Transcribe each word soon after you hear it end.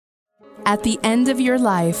At the end of your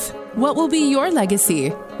life, what will be your legacy?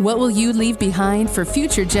 What will you leave behind for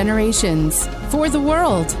future generations? For the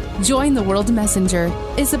world, join the World Messenger,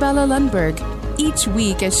 Isabella Lundberg, each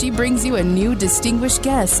week as she brings you a new distinguished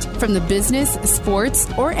guest from the business, sports,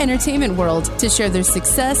 or entertainment world to share their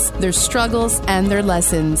success, their struggles, and their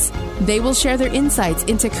lessons. They will share their insights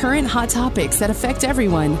into current hot topics that affect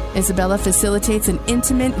everyone. Isabella facilitates an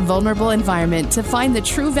intimate, vulnerable environment to find the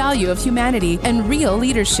true value of humanity and real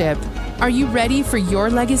leadership. Are you ready for your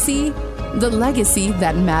legacy? The legacy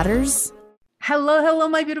that matters? Hello,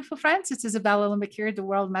 my beautiful friends. It's Isabella Lundberg here, the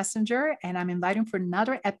World Messenger, and I'm inviting for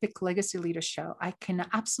another epic legacy leader show. I can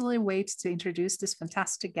absolutely wait to introduce this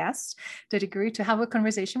fantastic guest that agreed to have a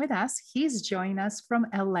conversation with us. He's joining us from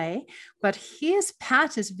LA, but his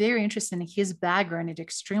path is very interesting. His background is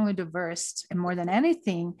extremely diverse, and more than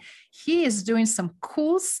anything, he is doing some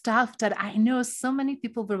cool stuff that I know so many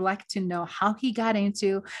people would like to know how he got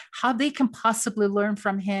into, how they can possibly learn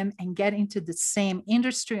from him and get into the same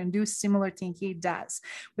industry and do similar things he does.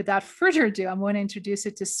 Without further ado, I'm going to introduce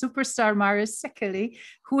you to superstar Székely,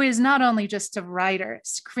 who is not only just a writer,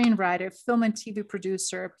 screenwriter, film and TV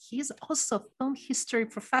producer, he's also a film history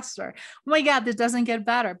professor. Oh my God, this doesn't get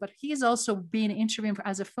better, but he's also been interviewing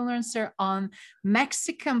as a freelancer on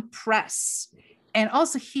Mexican press. And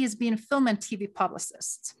also he has been a film and TV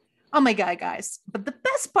publicist. Oh my God, guys. But the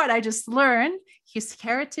best part I just learned, his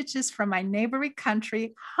heritage is from my neighboring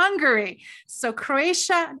country, Hungary. So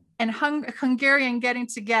Croatia and Hungarian getting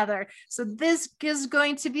together. So this is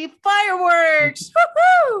going to be fireworks.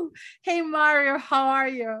 Woo-hoo! Hey, Mario, how are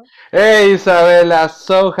you? Hey Isabella,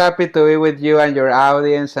 so happy to be with you and your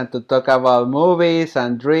audience and to talk about movies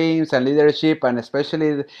and dreams and leadership and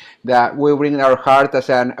especially that we bring our heart as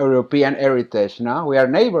an European heritage, no? We are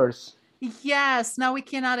neighbors. Yes, now we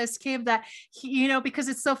cannot escape that, because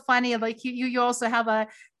it's so funny. Like you also have a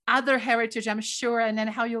other heritage, I'm sure, and then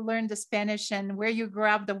how you learned the Spanish and where you grew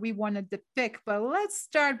up that we wanted to pick. But let's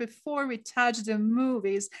start before we touch the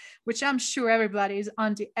movies, which I'm sure everybody is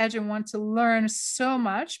on the edge and want to learn so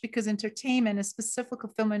much because entertainment and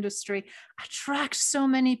specifically film industry attracts so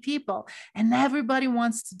many people and everybody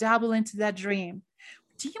wants to dabble into that dream.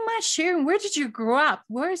 Do you mind sharing, where did you grow up?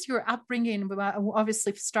 Where is your upbringing?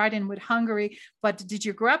 Obviously starting with Hungary, but did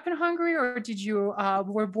you grow up in Hungary or did you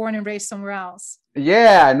were born and raised somewhere else?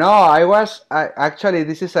 Yeah, no, actually,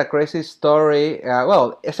 this is a crazy story.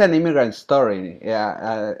 Well, it's an immigrant story.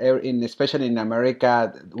 Yeah, especially in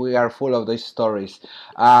America, we are full of these stories.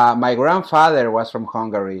 My grandfather was from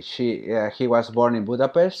Hungary. He was born in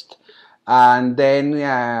Budapest, and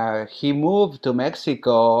then he moved to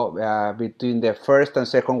Mexico between the First and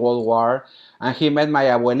Second World War, and he met my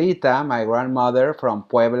abuelita, my grandmother from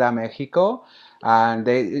Puebla, Mexico. And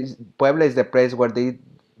Puebla is the place where they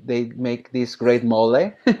make this great mole.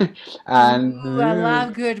 And Ooh, I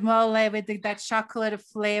love good mole with that chocolate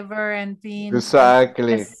flavor and beans and the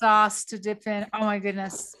exactly. sauce to dip in. Oh my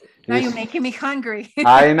goodness. Now you're It's, making me hungry.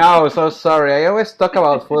 I know, so sorry. I always talk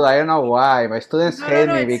about food. I don't know why. My students No, hate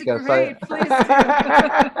me it's because great. Please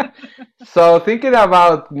do. So thinking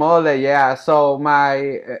about mole, yeah. So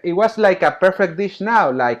it was like a perfect dish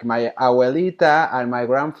now. Like my abuelita and my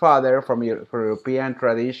grandfather from European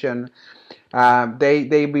tradition.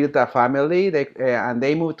 They built a family. And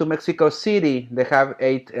they moved to Mexico City. They have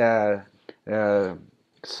eight uh,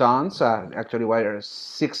 sons. Actually, were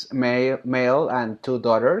six male and two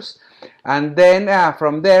daughters. And then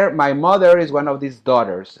from there, my mother is one of these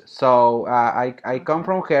daughters. So I come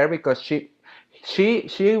from her because she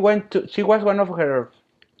was one of her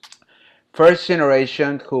first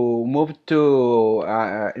generation who moved to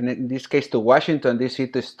in this case to Washington D.C.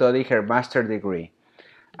 to study her master degree.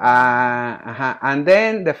 And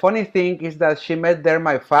then the funny thing is that she met there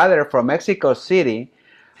my father from Mexico City,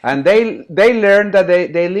 and they learned that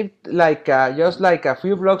they lived like just like a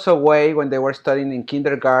few blocks away when they were studying in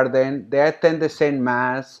kindergarten. They attend the same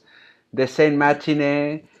mass, the same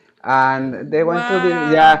matinee, and they went to the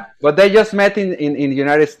Wow. yeah. But they just met in the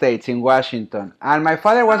United States in Washington, and my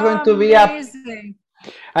father was going to be a. Amazing.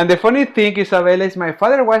 And the funny thing, Isabella, is my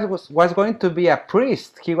father was going to be a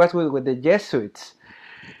priest. He was with the Jesuits.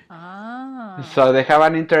 Ah. So they have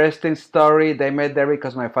an interesting story. They met there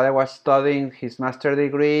because my father was studying his master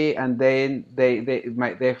degree, and then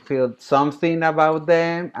they felt something about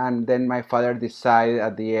them, and then my father decided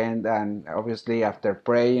at the end, and obviously after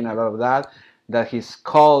praying a lot of that, that his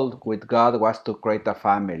call with God was to create a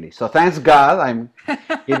family. So thanks God,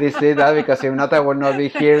 he did that because if not, I would not be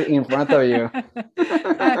here in front of you.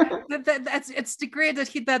 It's the great that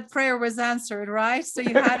that prayer was answered, right? So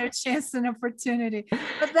you had a chance and opportunity.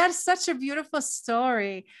 But that's such a beautiful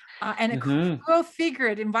story. And Hmm. go figure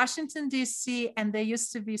it, in Washington, D.C., and they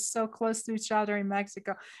used to be so close to each other in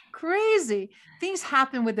Mexico. Crazy. Things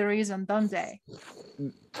happen with a reason, don't they?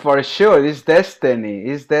 For sure, it's destiny.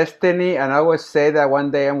 It's destiny, and I always say that one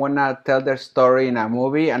day I'm gonna tell their story in a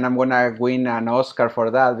movie, and I'm gonna win an Oscar for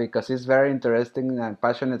that because it's very interesting and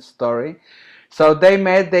passionate story. So they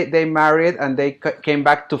met, they married, and they came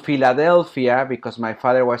back to Philadelphia because my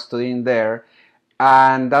father was studying there,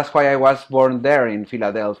 and that's why I was born there in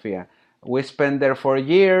Philadelphia. We spent there for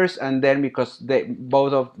years, and then because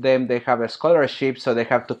both of them they have a scholarship, so they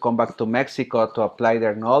have to come back to Mexico to apply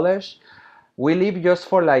their knowledge. We lived just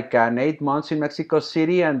for like 8 months in Mexico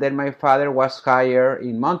City, and then my father was hired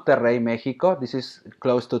in Monterrey, Mexico. This is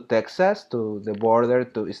close to Texas, to the border.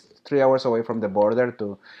 It's 3 hours away from the border.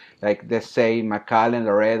 To like let's say McAllen,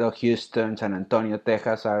 Laredo, Houston, San Antonio,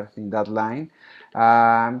 Texas are in that line.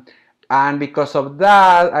 Um, and because of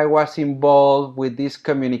that, I was involved with this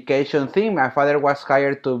communication thing. My father was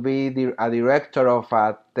hired to be a director of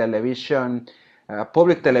a television,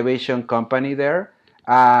 public television company there,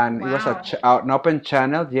 and it was Wow. an open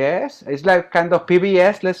channel. Yes, it's like kind of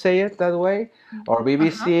PBS, let's say it that way, or Uh-huh.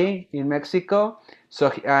 BBC in Mexico.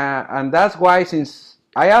 So and that's why since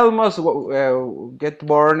I almost get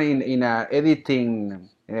born in a editing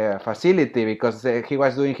facility because he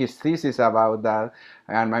was doing his thesis about that,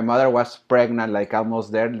 and my mother was pregnant like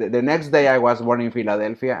almost there. The next day I was born in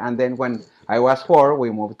Philadelphia, and then when I was 4, we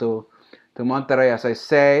moved to Monterrey. As I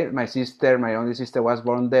said, my only sister, was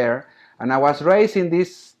born there, and I was raised in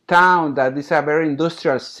this town that is a very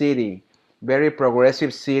industrial city, very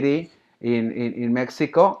progressive city in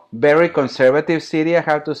Mexico, very conservative city, I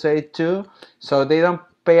have to say too. So they don't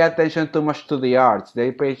pay attention too much to the arts.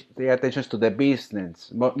 They pay attention to the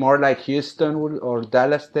business, more like Houston or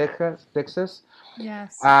Dallas, Texas.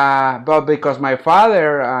 Yes. But because my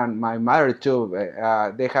father and my mother too,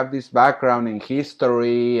 they have this background in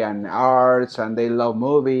history and arts, and they love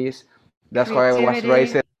movies. That's why I was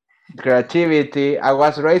raised Creativity. creativity. I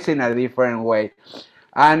was raised in a different way,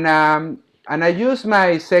 and I use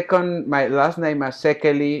my last name as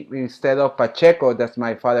Székely instead of Pacheco. That's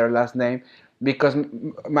my father's last name because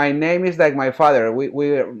my name is like my father.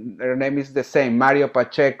 Our name is the same, Mario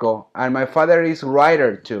Pacheco, and my father is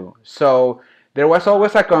writer too. So there was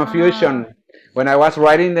always a Ah, confusion. When I was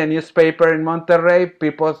writing the newspaper in Monterrey,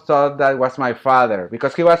 people thought that was my father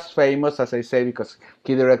because he was famous, as I say, because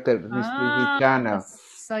he directed this TV ah, channel.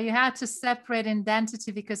 so you had to separate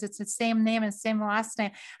identity because it's the same name and same last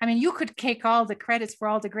name. I mean, you could take all the credits for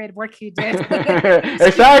all the great work you did.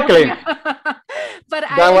 Exactly. But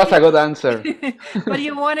That was I, a good answer. but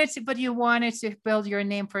you wanted to build your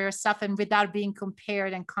name for yourself and without being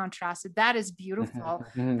compared and contrasted. That is beautiful.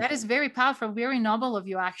 That is very powerful, very noble of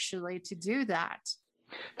you actually to do that.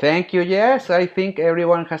 Thank you. Yes, I think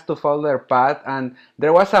everyone has to follow their path. And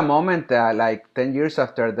there was a moment, like 10 years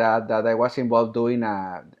after that, that I was involved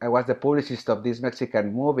I was the publicist of this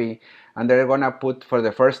Mexican movie, and they're gonna put for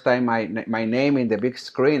the first time my name in the big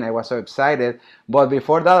screen. I was so excited. But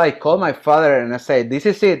before that, I called my father and I said, "This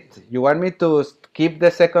is it. You want me to keep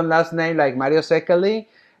the second last name like Mario Sekeli?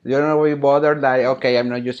 You don't be bothered, like, okay, I'm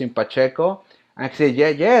not using Pacheco." And he said, "Yeah,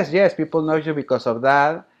 yes, yes, people know you because of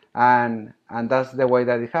that." And that's the way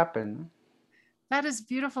that it happened. That is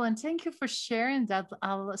beautiful. And thank you for sharing that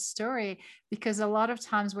story because a lot of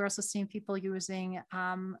times we're also seeing people using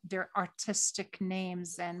their artistic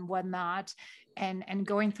names and whatnot and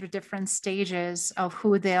going through different stages of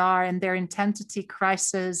who they are and their identity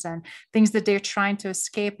crisis and things that they're trying to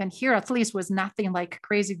escape. And here at least was nothing like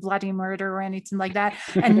crazy bloody murder or anything like that.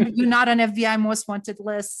 And you're not on FBI most wanted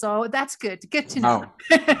list. So that's good. Good to know.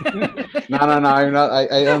 No, no, I'm not.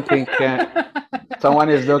 I don't think someone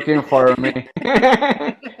is looking for me.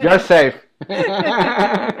 You're safe.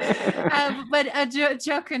 But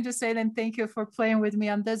joking to say then thank you for playing with me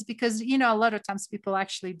on this because you know a lot of times people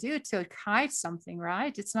actually do to hide something,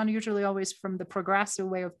 right? It's not usually always from the progressive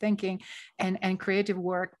way of thinking and creative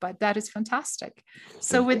work, but that is fantastic.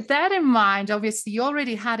 So Thank you. with that in mind, obviously you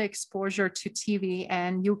already had exposure to TV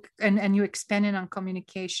and you expanded on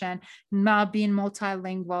communication, now being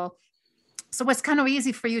multilingual, so it's kind of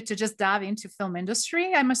easy for you to just dive into film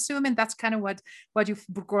industry. I'm assuming that's kind of what you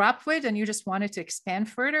grew up with and you just wanted to expand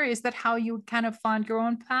further. Is that how you kind of found your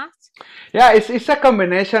own path? Yeah, it's a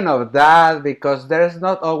combination of that because there's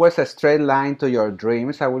not always a straight line to your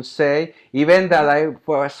dreams, I would say. Even that I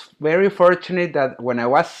was very fortunate that when I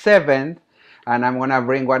was 7, and I'm gonna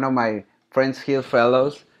bring one of my Friends Hill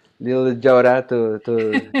fellows, little Yoda, to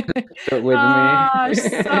with me. Oh,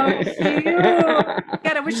 so cute.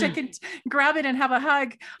 God, I wish I could grab it and have a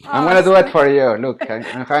hug. I'm gonna do it for you. Look, I'm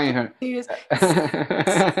hugging her.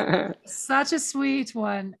 Such a sweet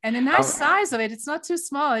one, and a nice size of it. It's not too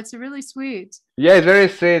small. It's really sweet. Yeah, it's very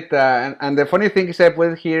sweet. And the funny thing is, I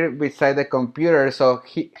put it here beside the computer, so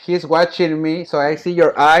he's watching me. So I see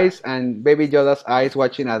your eyes and Baby Yoda's eyes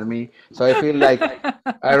watching at me. So I feel like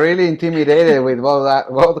I really intimidated with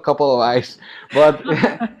both couple of eyes. But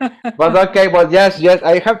but okay, but yes,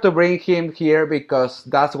 I have to bring him here because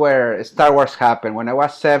that's where Star Wars happened. When I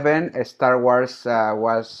was 7, Star Wars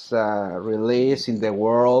was released in the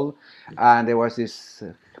world, and there was this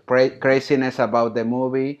craziness about the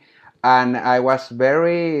movie, and I was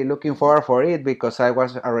very looking forward for it because I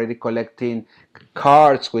was already collecting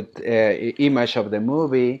cards with image of the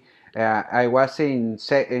movie. I was in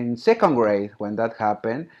second grade when that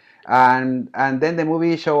happened, and then the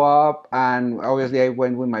movie show up, and obviously I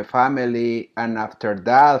went with my family, and after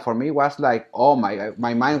that for me it was like, oh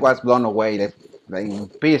my mind was blown away, like in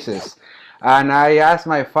pieces, and I asked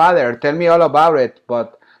my father, tell me all about it,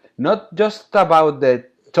 but not just about the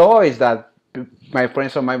toys that my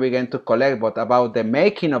friends and I began to collect, but about the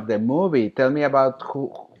making of the movie. Tell me about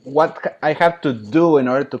what I have to do in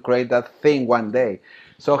order to create that thing one day.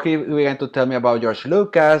 So he began to tell me about George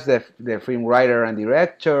Lucas, the film writer and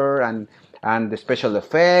director, and the special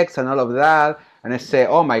effects and all of that. And I say,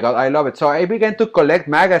 oh my God, I love it. So I began to collect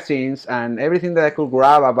magazines and everything that I could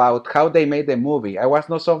grab about how they made the movie. I was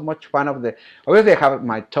not so much fan of obviously I have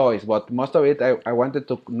my toys, but most of it I wanted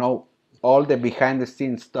to know all the behind the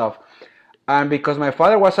scenes stuff. And because my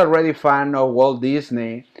father was already a fan of Walt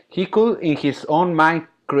Disney, he could, in his own mind,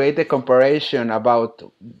 create a comparison about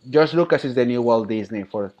George Lucas is the new Walt Disney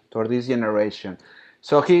for this generation.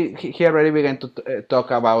 So he already began to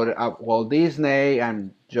talk about Walt Disney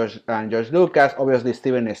and George Lucas, obviously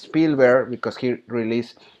Steven Spielberg, because he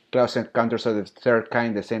released Close Encounters of the Third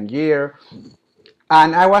Kind the same year.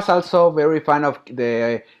 And I was also very fan of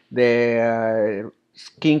the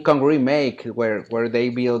King Kong remake, where they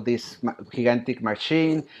built this gigantic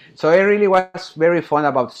machine. So I really was very fun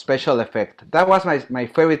about special effect. That was my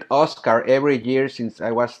favorite Oscar every year since I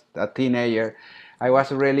was a teenager. I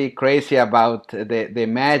was really crazy about the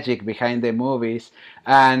magic behind the movies,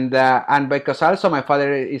 and because also my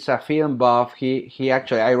father is a film buff. He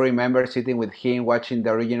actually, I remember sitting with him watching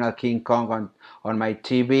the original King Kong on my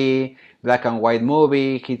TV, black and white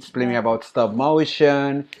movie. He explained me about stop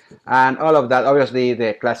motion and all of that. Obviously,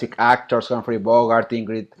 the classic actors, Humphrey Bogart,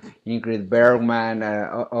 Ingrid Bergman,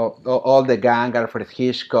 all the gang, Alfred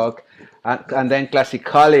Hitchcock, and then classic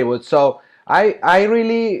Hollywood. So I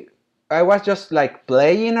was just like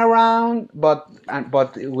playing around, but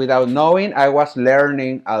without knowing, I was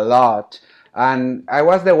learning a lot. And I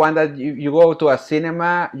was the one that you go to a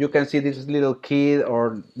cinema, you can see this little kid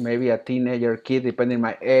or maybe a teenager kid, depending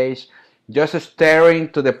my age, just staring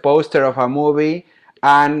to the poster of a movie.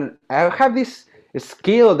 And I have this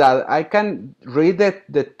skill that I can read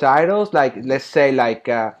the titles, like let's say like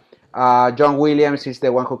John Williams is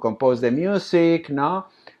the one who composed the music, no?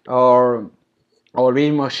 Or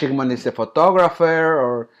Remo Shigman is the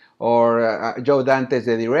photographer, or Joe Dante is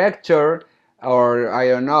the director, or I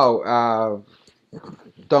don't know,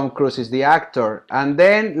 Tom Cruise is the actor. And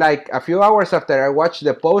then, like a few hours after I watch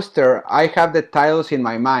the poster, I have the titles in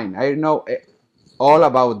my mind. I know all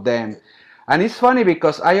about them. And it's funny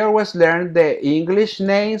because I always learned the English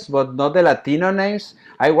names, but not the Latino names.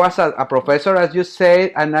 I was a professor, as you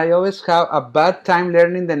said, and I always have a bad time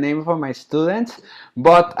learning the name of my students.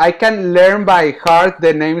 But I can learn by heart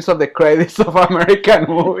the names of the credits of American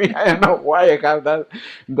movie. I don't know why I have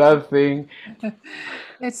that thing.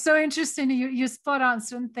 It's so interesting. You spot on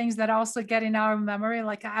certain things that also get in our memory.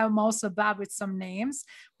 Like I'm also bad with some names,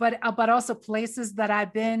 but also places that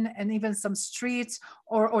I've been, and even some streets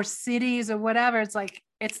or cities or whatever. It's like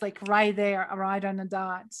right there, right on the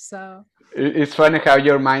dot. So it's funny how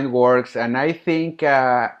your mind works, and I think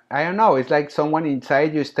I don't know. It's like someone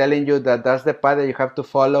inside you is telling you that that's the path that you have to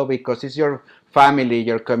follow because it's your family,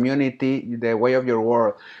 your community, the way of your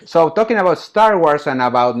world. So talking about Star Wars and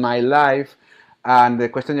about my life. And the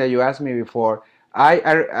question that you asked me before,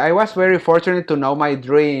 I was very fortunate to know my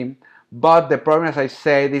dream, but the problem, as I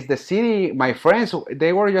said, is the city. My friends,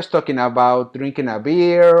 they were just talking about drinking a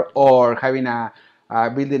beer or having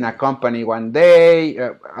building a company one day,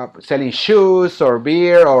 selling shoes or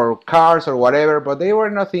beer or cars or whatever, but they were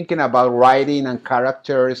not thinking about writing and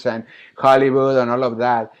characters and Hollywood and all of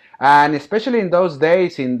that. And especially in those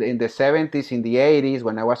days, in the 70s, in the 80s,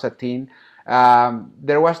 when I was a teen,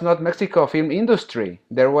 there was not Mexico film industry.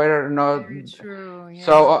 There were not. Very true.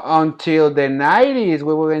 So Yeah. until the 90s,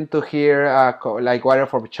 we were going to hear like Water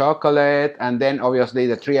for Chocolate, and then obviously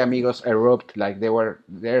the Three Amigos erupt. Like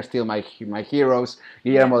they're still my heroes.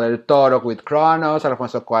 Yeah. Guillermo del Toro with Cronos,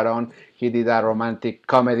 Alfonso Cuarón. He did a romantic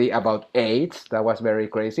comedy about AIDS that was very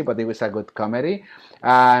crazy, but it was a good comedy.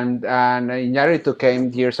 And Iñárritu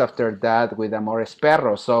came years after that with Amores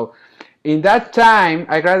Perros. So in that time,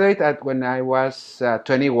 I graduated when I was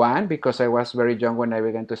 21 because I was very young when I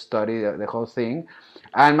began to study the whole thing.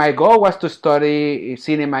 And my goal was to study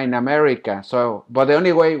cinema in America. So, but the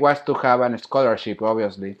only way was to have a scholarship,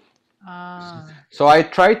 obviously. Ah. So I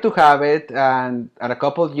tried to have it, and at a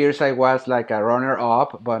couple of years I was like a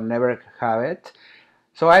runner-up, but never have it.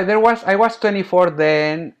 So I was 24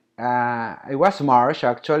 then. It was March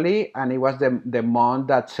actually, and it was the month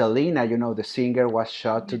that Selena, the singer, was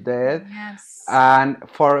shot to death. Yes. And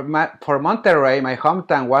for Monterrey, my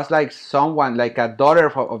hometown, was like someone like a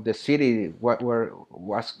daughter of the city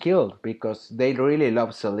was killed because they really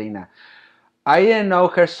love Selena. I didn't know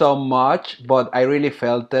her so much, but I really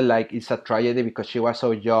felt it like it's a tragedy because she was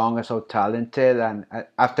so young and so talented. And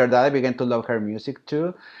after that, I began to love her music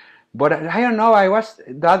too. But I don't know.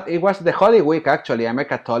 It was the Holy Week actually. I'm a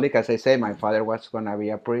Catholic, as I say. My father was gonna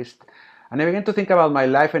be a priest, and I began to think about my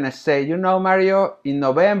life, and I say, Mario, in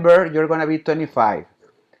November you're gonna be 25.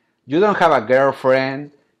 You don't have a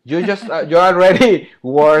girlfriend. You already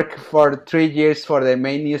work for 3 years for the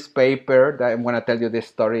main newspaper. That I'm gonna tell you this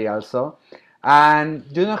story also, and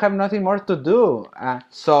you don't have nothing more to do.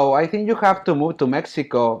 So I think you have to move to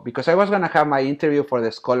Mexico because I was gonna have my interview for the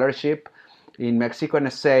scholarship in Mexico, and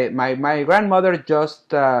I say my grandmother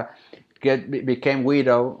just became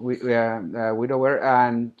widower,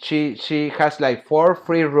 and she has like 4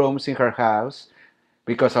 free rooms in her house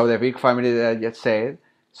because of the big family that I just said.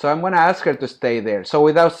 So I'm gonna ask her to stay there. So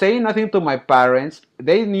without saying nothing to my parents,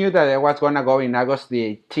 they knew that I was gonna go in August the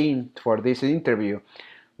 18th for this interview,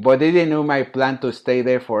 but they didn't know my plan to stay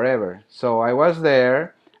there forever. So I was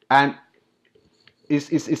there, and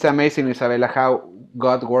it's amazing, Isabella, how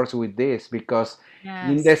God works with this because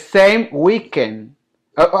in the Yes. same weekend,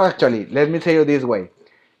 actually, let me tell you this way.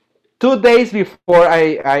 2 days before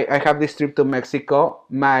I have this trip to Mexico,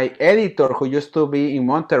 my editor, who used to be in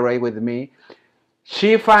Monterrey with me,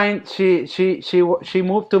 she moved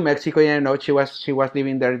to Mexico. She was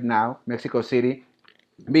living there now, Mexico City,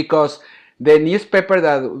 because the newspaper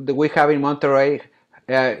that we have in Monterrey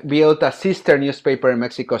built a sister newspaper in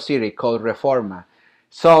Mexico City called Reforma.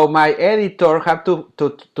 So my editor had to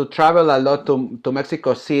travel a lot to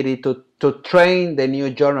Mexico City to train the new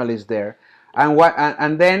journalists there,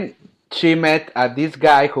 and then she met this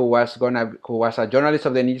guy who was a journalist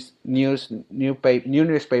of the new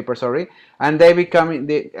newspaper, sorry, and they become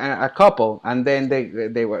a couple, and then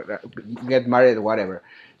they were get married, whatever.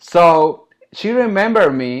 So she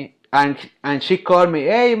remembered me, and she called me,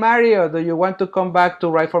 "Hey Mario, do you want to come back to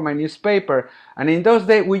write for my newspaper?" And in those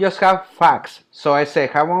days we just have fax. So I say,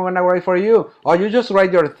 "How am I gonna write for you?" "Oh, you just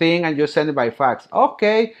write your thing and you send it by fax."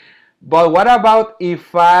 "Okay, but what about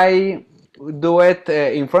if I do it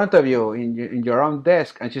in front of you in your own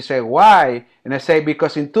desk?" And she said, "Why?" And I say,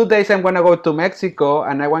 "Because in 2 days I'm gonna go to Mexico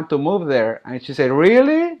and I want to move there." And she said,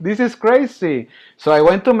 "Really? This is crazy." So I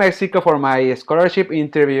went to Mexico for my scholarship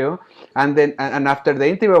interview, and then and after the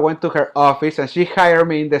interview I went to her office and she hired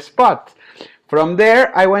me in the spot. From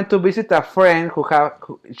there, I went to visit a friend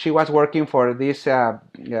she was working for this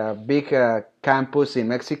big campus in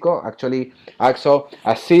Mexico. Actually, also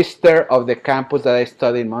a sister of the campus that I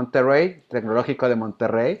studied in Monterrey, Tecnológico de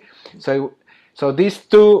Monterrey. So these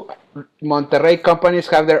two Monterrey companies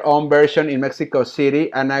have their own version in Mexico City,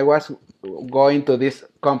 and I was going to these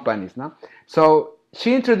companies, no? So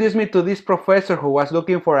she introduced me to this professor who was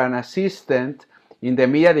looking for an assistant in the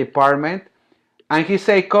media department, and he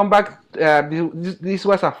said, "Come back." This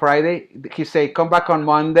was a Friday. He said, "Come back on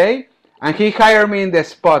Monday," and he hired me in the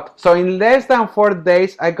spot. So in less than 4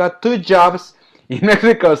 days, I got 2 jobs in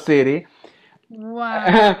Mexico City.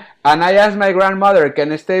 Wow. And I asked my grandmother,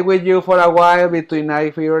 "Can I stay with you for a while between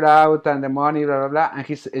I figure out and the money, blah blah blah?" And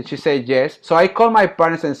she said yes. So I called my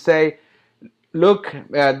parents and say, "Look,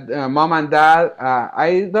 mom and dad,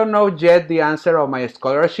 I don't know yet the answer of my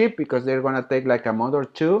scholarship because they're gonna take like a month or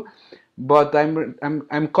two, but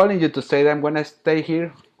I'm calling you to say that I'm gonna stay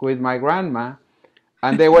here with my grandma."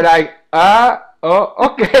 And they were like, "Oh,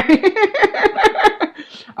 okay."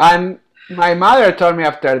 And my mother told me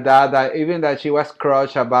after that even that she was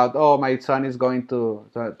crushed about, "Oh, my son is going to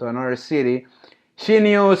another city." She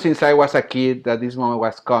knew since I was a kid that this moment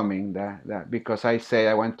was coming. Because I said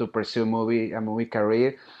I want to pursue a movie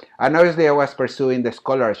career, and obviously I was pursuing the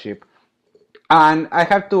scholarship. And I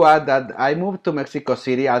have to add that I moved to Mexico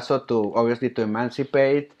City also to obviously to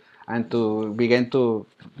emancipate and to begin to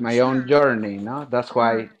my own Sure. journey. No, that's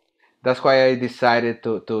why I decided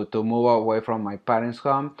to move away from my parents'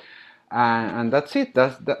 home, and that's it.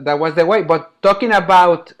 That was the way. But talking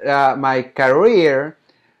about my career,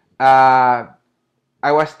 uh,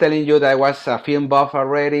 I was telling you that I was a film buff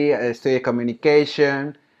already. I studied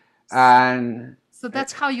communication, and So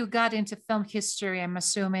that's how you got into film history, I'm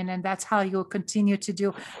assuming, and that's how you'll continue to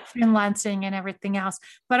do freelancing and everything else.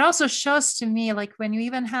 But also shows to me, like when you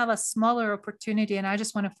even have a smaller opportunity, and I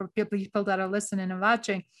just want to for people that are listening and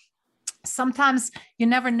watching, sometimes you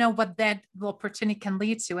never know what that opportunity can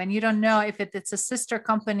lead to, and you don't know if it's a sister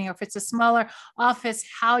company or if it's a smaller office,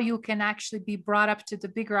 how you can actually be brought up to the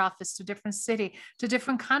bigger office, to different city, to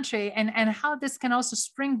different country, and how this can also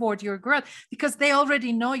springboard your growth, because they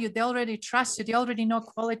already know you, they already trust you, they already know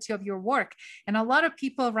quality of your work. And a lot of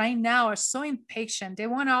people right now are so impatient, they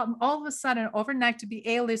want all of a sudden overnight to be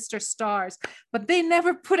A-lister stars, but they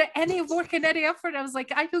never put any work and any effort. I was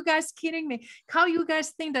like, are you guys kidding me? How you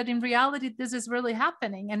guys think that in reality this is really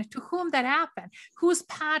happening, and to whom that happened, whose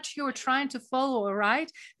path you're trying to follow,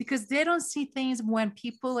 right? Because they don't see things when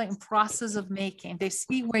people are in process of making, they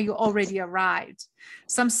see where you already arrived.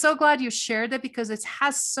 So I'm so glad you shared it, because it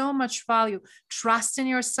has so much value. Trust in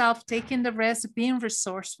yourself, taking the risk, being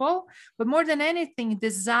resourceful, but more than anything,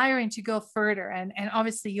 desiring to go further. And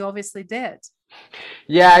obviously you obviously did.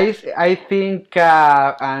 yeah, I think,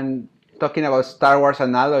 and talking about Star Wars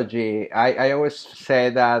analogy, I always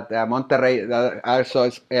say that Monterrey also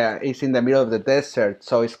is in the middle of the desert,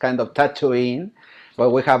 so it's kind of Tatooine,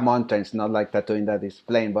 but we have mountains, not like Tatooine that is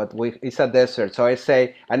plain, but it's a desert. So I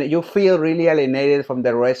say, and you feel really alienated from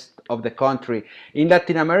the rest of the country. In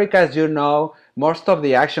Latin America, as you know, most of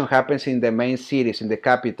the action happens in the main cities, in the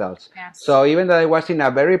capitals. Yes. So even though I was in a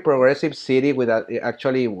very progressive city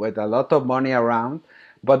actually with a lot of money around,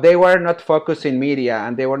 but they were not focused in media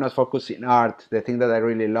and they were not focused in art, the thing that I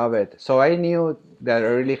really love it. So I knew that I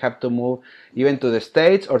really have to move even to the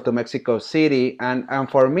States or to Mexico City. And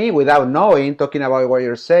for me, without knowing, talking about what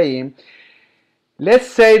you're saying, let's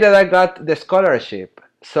say that I got the scholarship.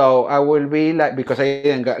 So I will be like, because I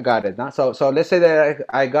didn't got it. No? So let's say that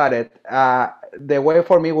I got it. The way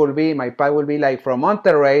for me will be, my path will be like from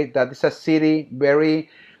Monterrey, that is a city very,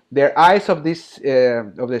 their eyes of the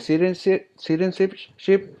citizens,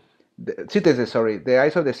 sorry, the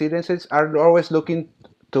eyes of the citizens are always looking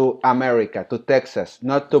to America, to Texas,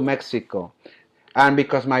 not to Mexico. And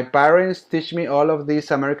because my parents teach me all of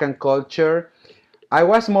this American culture, I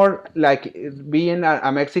was more like being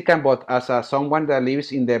a Mexican, but as someone that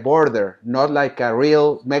lives in the border, not like a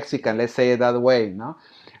real Mexican, let's say it that way, no?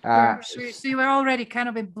 Uh, Sure, sure. So you were already kind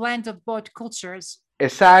of a blend of both cultures.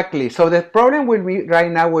 exactly. So the problem will be right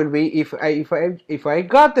now will be if I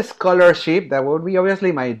got the scholarship, that would be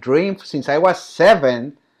obviously my dream since I was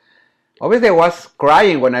 7. Obviously, I was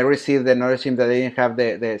crying when I received the notice that I didn't have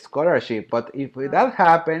the scholarship. But if that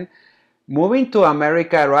happened, moving to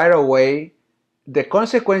America right away, the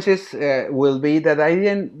consequences will be that I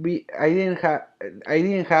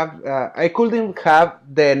couldn't have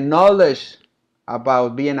the knowledge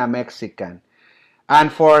about being a Mexican.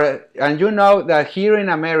 And you know that here in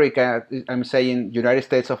America, I'm saying United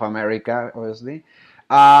States of America, obviously,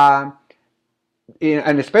 uh,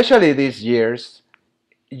 and especially these years,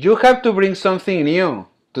 you have to bring something new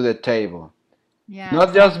to the table.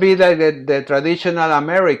 Not Yes. just be like the traditional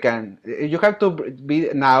American. You have to be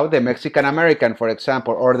now the Mexican American, for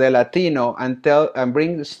example, or the Latino, and tell and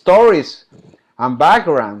bring stories and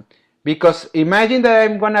background. Because imagine that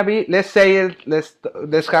I'm gonna be, let's say,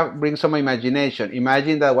 bring some imagination.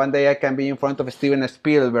 Imagine that one day I can be in front of Steven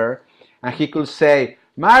Spielberg, and he could say,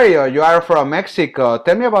 "Mario, you are from Mexico.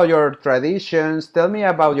 Tell me about your traditions. Tell me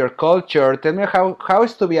about your culture. Tell me how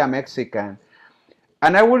it's to be a Mexican."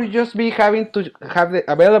 And I would just be having to have the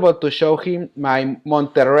available to show him my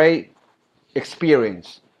Monterrey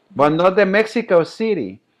experience, but Yeah. not the Mexico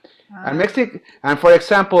City. Uh, And for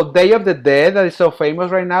example, Day of the Dead that is so famous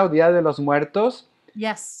right now, Dia de los Muertos.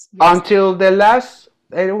 yes. Yes. Until the last,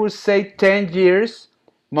 I would say, 10 years,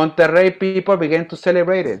 Monterrey people began to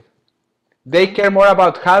celebrate it. They care more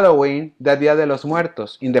about Halloween than Dia de los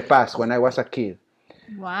Muertos in the past when I was a kid.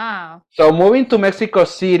 Wow. So moving to Mexico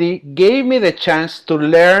City gave me the chance to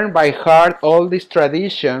learn by heart all these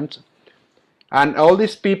traditions and all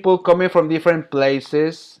these people coming from different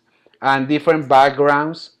places and different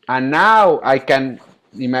backgrounds. And now I can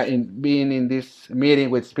imagine being in this meeting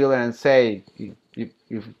with Spielberg and say,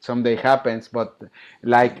 if someday happens. But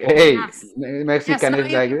like, hey, Yes. Yes, Mexican now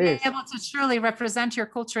is you'll like be this. able to truly represent your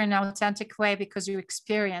culture in an authentic way because you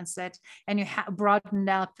experience it and you broadened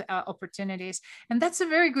up opportunities. And that's a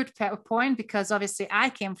very good point because obviously I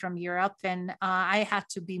came from Europe and I had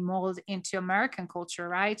to be molded into American culture,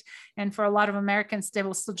 right? And for a lot of Americans, they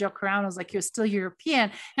will still joke around. I was like, you're still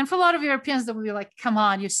European. And for a lot of Europeans, they will be like, come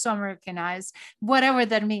on, you're so Americanized, whatever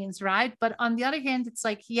that means, right? But on the other hand, it's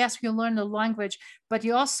like, yes, you learn the language, but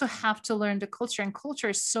you also have to learn the culture, and culture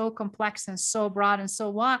is so complex and so broad and so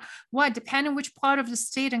what depending which part of the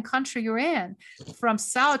state and country you're in, from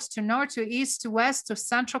south to north to east to west to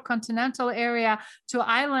central continental area to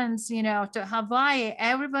islands, to Hawaii.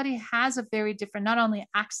 Everybody has a very different, not only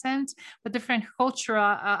accent, but different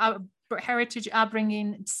cultural heritage,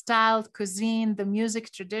 upbringing, style, cuisine, the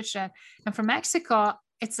music tradition. And for Mexico,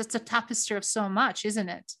 it's a tapestry of so much, isn't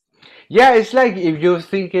it? Yeah, it's like if you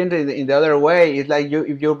think in the other way, it's like you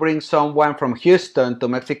if you bring someone from Houston to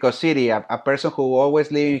Mexico City, a person who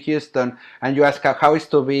always live in Houston, and you ask how it's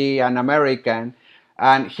to be an American,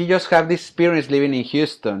 and he just have this experience living in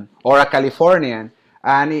Houston, or a Californian,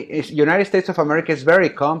 and United States of America is very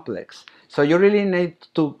complex. So you really need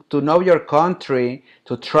to know your country,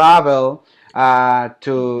 to travel,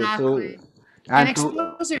 to Exactly. And and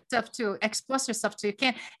to expose yourself to you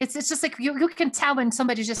can't, it's just like you can tell when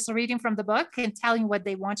somebody's just reading from the book and telling what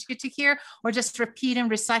they want you to hear, or just repeat and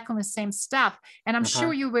recycle the same stuff. And I'm uh-huh.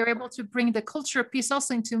 sure you were able to bring the culture piece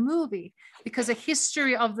also into movie, because the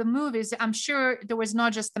history of the movies, I'm sure there was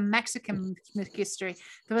not just the Mexican history,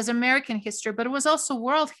 there was American history, but it was also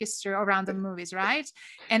world history around the movies, right?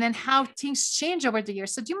 And then how things change over the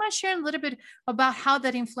years. So do you mind sharing a little bit about how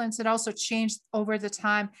that influence had also changed over the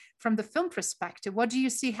time from the film perspective? What do you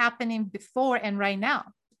see happening before and right now?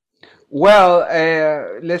 Well,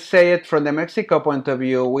 let's say it from the Mexico point of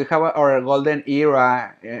view. We have our golden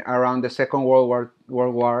era around the Second World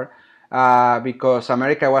War, because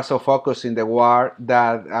America was so focused in the war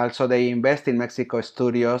that also they invest in Mexico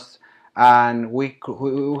studios, and we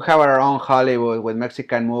have our own Hollywood with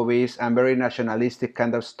Mexican movies and very nationalistic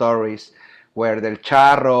kind of stories, where the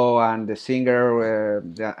charro and the singer,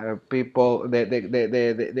 people,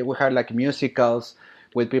 we have like musicals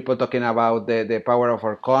with people talking about the power of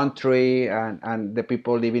our country, and the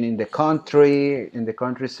people living in the country, in the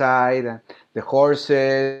countryside, and the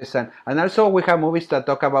horses, and also we have movies that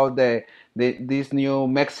talk about this new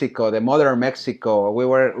Mexico, the modern Mexico.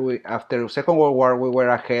 After Second World War, we were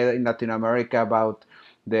ahead in Latin America about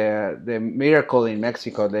the miracle in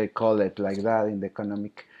Mexico. They call it like that in the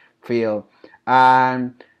economic field.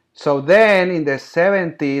 And so then in the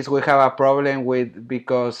 70s we have a problem with,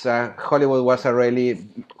 because Hollywood was already,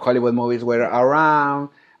 Hollywood movies were around,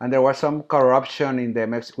 and there was some corruption in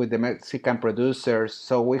with the Mexican producers.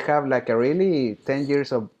 So we have like a really 10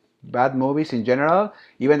 years of bad movies in general,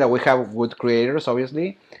 even though we have good creators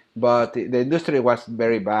obviously, but the industry was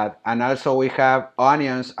very bad. And also we have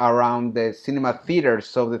onions around the cinema theaters,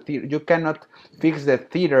 so you cannot fix the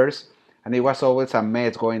theaters, and it was always a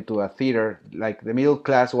mess going to a theater. Like the middle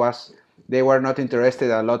class was, they were not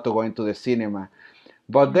interested a lot to going to the cinema.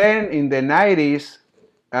 But Mm. then in the 90s,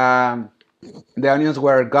 um, the onions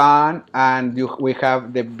were gone, and we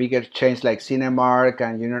have the bigger chains like Cinemark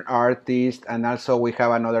and Union Artists, and also we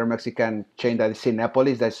have another Mexican chain that is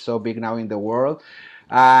Cinepolis, that's so big now in the world.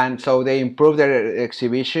 And so they improved their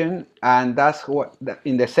exhibition, and that's what,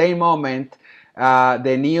 in the same moment,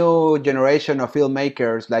 the new generation of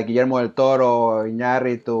filmmakers like Guillermo del Toro,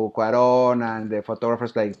 Iñárritu, Cuarón, and the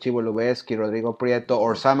photographers like Chivo Lubezki, Rodrigo Prieto,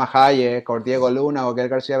 or Salma Hayek, or Diego Luna, or Gael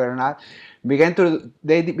Garcia Bernal, began to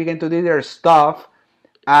do their stuff,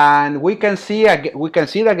 and we can see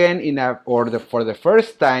it again for the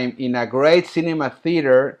first time in a great cinema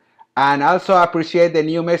theater, and also appreciate the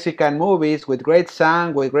new Mexican movies with great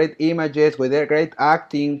sound, with great images, with their great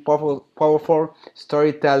acting, powerful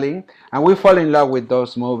storytelling, and we fall in love with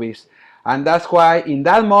those movies. And that's why in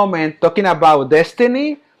that moment, talking about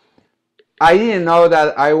destiny, I didn't know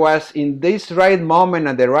that I was in this right moment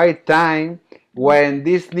at the right time when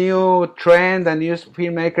this new trend and new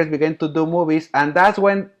filmmakers began to do movies, and that's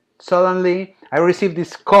when suddenly I received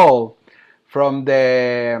this call from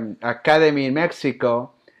the academy in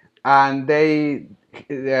Mexico, and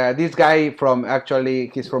this guy from,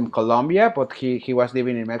 actually he's from Colombia, but he was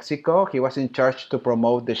living in Mexico. He was in charge to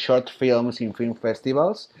promote the short films in film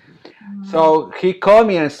festivals. Mm. So he called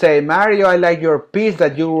me and said, Mario, I like your piece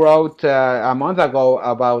that you wrote a month ago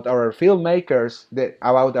about our filmmakers,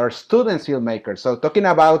 about our student filmmakers. So talking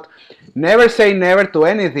about never say never to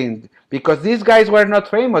anything, because these guys were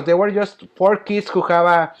not famous. They were just four kids who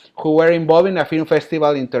were involved in a film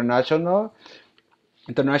festival international,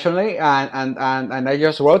 internationally, and I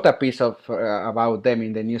just wrote a piece of about them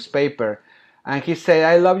in the newspaper. And he said,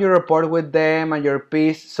 I love your report with them and your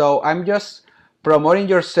piece, so I'm just promoting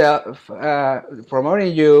yourself,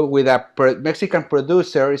 promoting you with a Mexican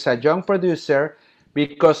producer. It's a young producer,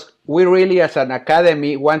 because we really, as an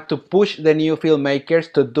academy, want to push the new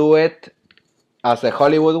filmmakers to do it as a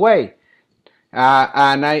Hollywood way.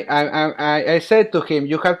 And I said to him,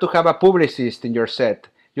 you have to have a publicist in your set.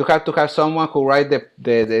 You have to have someone who write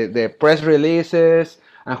the press releases,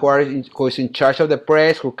 and who is in charge of the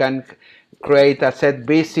press, who can create a set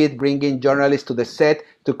visit, bringing journalists to the set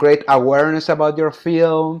to create awareness about your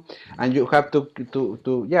film. And you have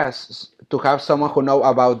to yes, to have someone who know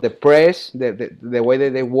about the press, the way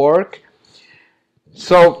that they work.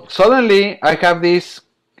 So suddenly I have this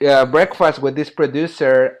breakfast with this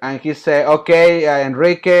producer, and he said, okay,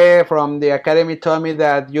 Enrique from the academy told me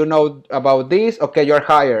that you know about this. Okay, you're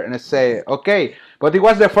hired. And I say, okay. But it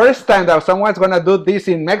was the first time that someone's going to do this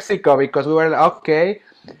in Mexico, because we were like, okay,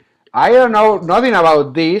 I don't know nothing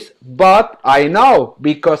about this, but I know,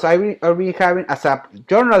 because I've been having, as a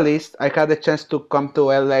journalist, I had the chance to come to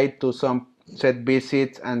LA to some set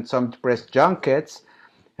visits and some press junkets.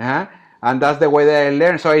 Uh-huh. And that's the way that I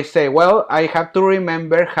learn. So I say, well, I have to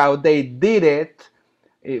remember how they did it,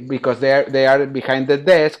 because they are behind the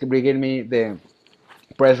desk bringing me the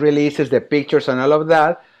press releases, the pictures, and all of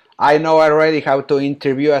that. I know already how to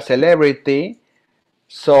interview a celebrity,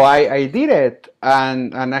 so I did it,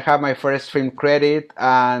 and I have my first film credit,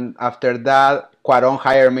 and after that, Cuarón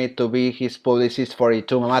hired me to be his publicist for Y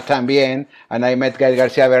Tu Mamá También, and I met Gael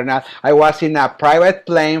Garcia Bernal. I was in a private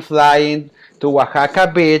plane flying to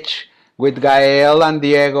Oaxaca Beach with Gael and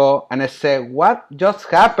Diego, and I said, what just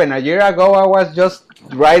happened? A year ago, I was just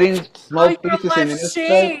writing How small your pieces in the life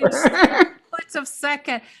changed in newspaper. splits of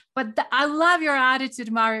second. But I love your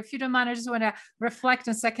attitude, Mario. If you don't mind, I just want to reflect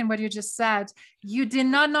on a second what you just said. You did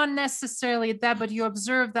not know necessarily that, but you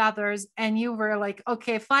observed others, and you were like,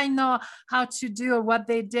 okay, if I know how to do what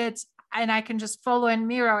they did, and I can just follow and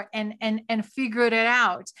mirror and figure it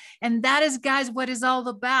out. And that is, guys, what it's all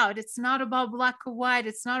about. It's not about black or white.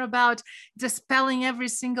 It's not about dispelling every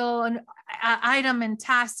single item and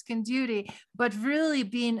task and duty, but really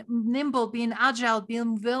being nimble, being agile,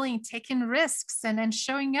 being willing, taking risks, and then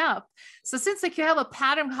showing up. So since like you have a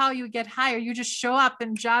pattern how you get hired, you just show up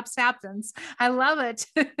and jobs happens. I love it.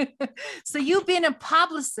 So you've been a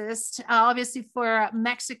publicist, obviously for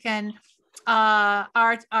Mexican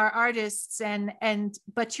artists, and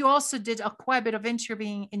but you also did quite a bit of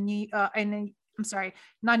interviewing I'm sorry,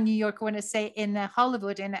 not New York, I want to say in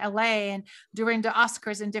Hollywood, in LA, and during the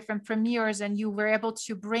Oscars and different premieres, and you were able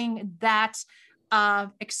to bring that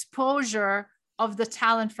exposure of the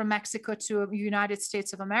talent from Mexico to the United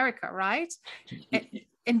States of America, right?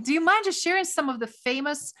 And do you mind just sharing some of the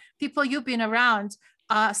famous people you've been around,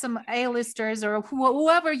 some A-listers or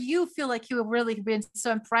whoever you feel like you've really been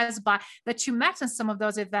so impressed by that you met in some of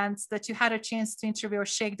those events that you had a chance to interview or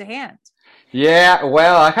shake the hand? Yeah,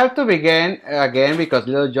 well, I have to begin again because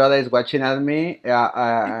little Yoda is watching at me.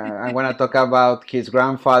 I'm going to talk about his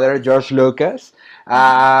grandfather, George Lucas.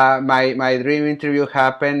 My dream interview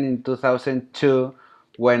happened in 2002,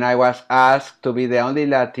 when I was asked to be the only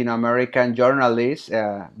Latin American journalist,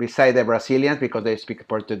 beside the Brazilians, because they speak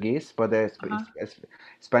Portuguese, but the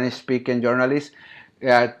Spanish-speaking journalists,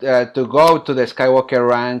 to go to the Skywalker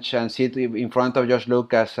Ranch and sit in front of George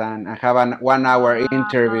Lucas, and have a 1 hour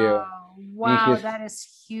interview in Wow, his. that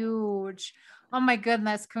is huge. Oh my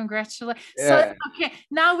goodness, congratulations. So uh, okay,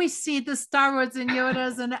 now we see the Star Wars and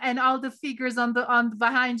Yodas and all the figures on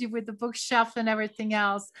behind you with the bookshelf and everything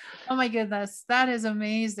else. Oh my goodness, that is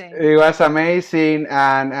amazing. it was amazing,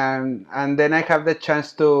 and then I have the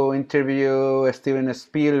chance to interview Steven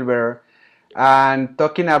Spielberg, and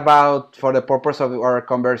talking about, for the purpose of our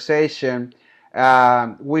conversation,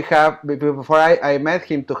 we have, before I met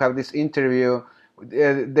him to have this interview,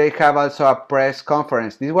 they have also a press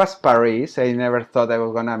conference. This was Paris. I never thought I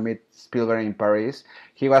was gonna meet Spielberg in Paris.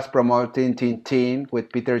 He was promoting Tintin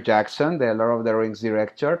with Peter Jackson, the Lord of the Rings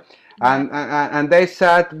director, Right. and they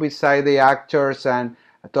sat beside the actors and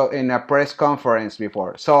in a press conference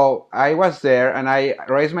before. So I was there, and I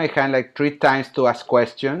raised my hand like 3 times to ask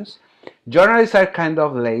questions. Journalists are kind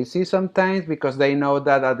of lazy sometimes, because they know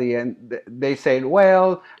that at the end they say,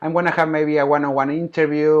 well, I'm going to have maybe a one-on-one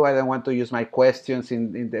interview. I don't want to use my questions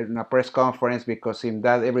in a press conference, because in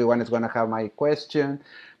that everyone is going to have my question.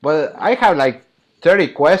 But I have like 30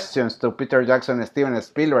 questions to Peter Jackson and Steven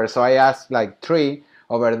Spielberg, so I asked like 3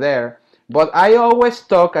 over there. But I always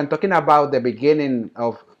talking about the beginning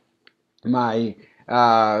of my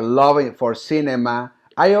love for cinema.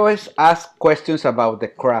 I always ask questions about the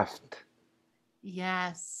craft,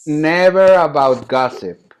 Yes. never about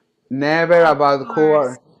gossip, never Of about who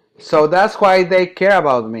course. are. So that's why they care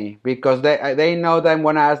about me, because they know that I'm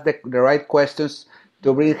gonna ask the right questions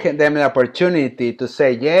to bring them an opportunity to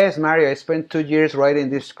say, yes, Mario, I spent 2 years writing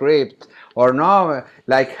this script, or no,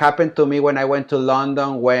 like happened to me when I went to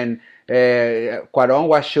London when Cuarón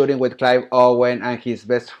was shooting with Clive Owen and his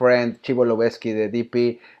best friend Chivo Lubeski, the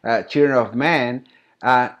DP, Children of Men.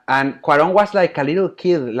 And Cuaron was like a little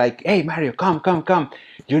kid, like, hey, Mario, come, come, come.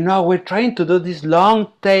 You know, we're trying to do these long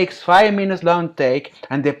takes, 5 minutes long take,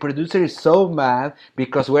 and the producer is so mad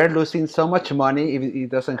because we're losing so much money if it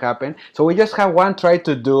doesn't happen. So we just have one try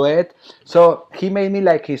to do it. So he made me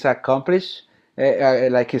like his accomplished,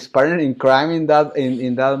 like his partner in crime in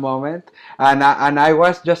that moment, and I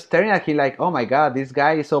was just staring at him like, oh my god, this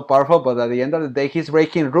guy is so powerful, but at the end of the day, he's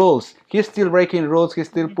breaking rules. He's still breaking rules. He's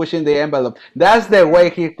still pushing the envelope. That's the way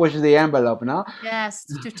he pushes the envelope, no? Yes,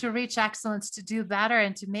 to reach excellence, to do better,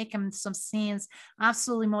 and to make them some scenes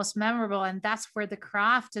absolutely most memorable. And that's where the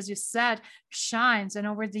craft, as you said, shines. And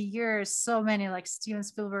over the years, so many like Steven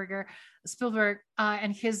Spielberg,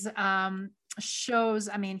 and his shows,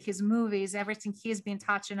 I mean, his movies, everything he's been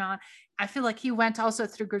touching on. I feel like he went also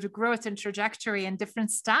through good growth and trajectory and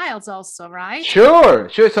different styles, also, right? Sure,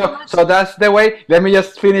 sure. So So that's the way. Let me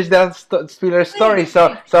just finish that Spiller story. please, So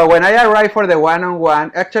please. so when I arrived for the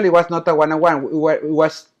one-on-one, actually it was not a one-on-one. It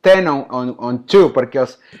was 10 on two,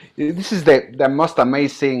 because this is the most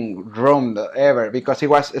amazing room ever, because it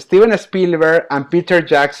was Steven Spielberg and Peter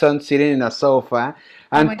Jackson sitting in a sofa,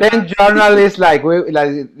 Oh my and 10 God. journalists like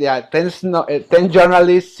yeah, 10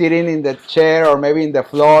 journalists sitting in the chair or maybe in the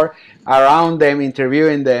floor around them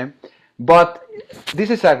interviewing them. But this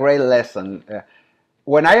is a great lesson.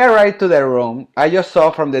 When I arrived to the room, I just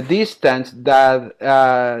saw from the distance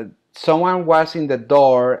that someone was in the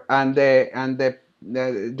door, and the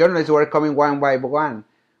journalists were coming one by one.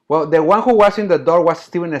 Well, the one who was in the door was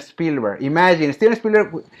Steven Spielberg. Imagine, Steven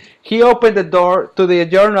Spielberg, he opened the door to the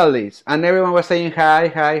journalists, and everyone was saying hi,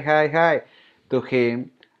 hi, hi, hi to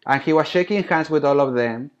him, and he was shaking hands with all of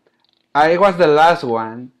them. I was the last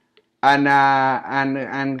one,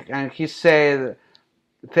 and he said,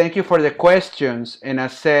 thank you for the questions. And I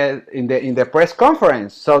said in the press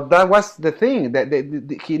conference. So that was the thing that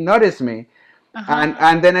he noticed me, Uh-huh.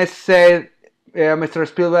 and then I said, Mr.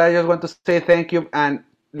 Spielberg, I just want to say thank you, and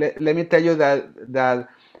let me tell you that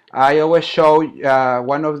I always show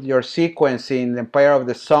one of your sequence in Empire of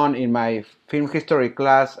the Sun in my film history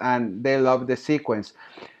class, and they love the sequence.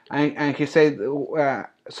 And he said,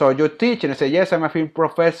 so you teach? And I said, yes, I'm a film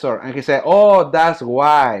professor. And he said, oh, that's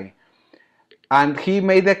why. And he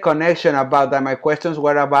made the connection about that my questions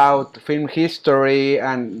were about film history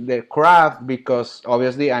and the craft, because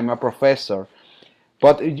obviously I'm a professor.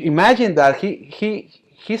 But imagine that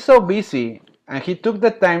he's so busy, and he took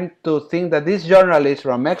the time to think that this journalist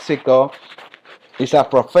from Mexico is a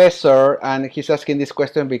professor, and he's asking this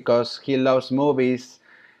question because he loves movies.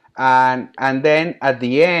 And then at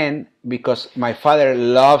the end, because my father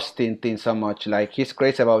loves Tintin so much, like he's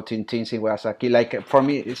crazy about Tintin since he was a kid. Like for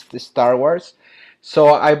me, it's the Star Wars.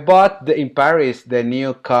 So I bought in Paris the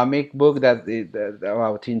new comic book about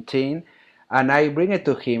Tintin, and I bring it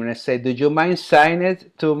to him and I say, "Do you mind sign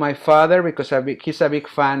it to my father, because he's a big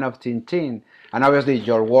fan of Tintin, and obviously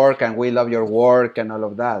your work, and we love your work and all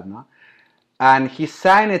of that, no?" And he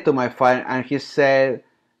signed it to my father, and he said,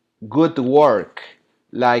 good work,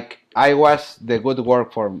 like I was the good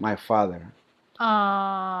work for my father.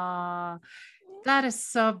 Ah, that is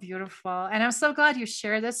so beautiful. And I'm so glad you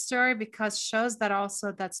shared this story, because shows that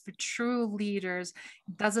also that's for true leaders.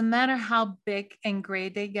 Doesn't matter how big and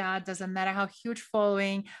great they got, doesn't matter how huge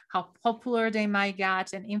following, how popular they might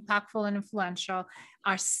get and impactful and influential,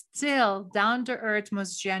 are still down to earth,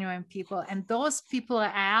 most genuine people. And those people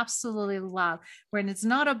I absolutely love, when it's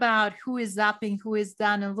not about who is upping, who is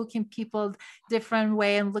down, and looking people different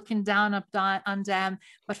way and looking down on them,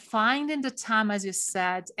 but finding the time, as you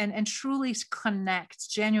said, and truly connect,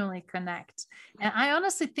 genuinely connect. And I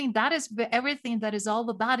honestly think that is everything that is all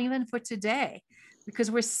about, even for today,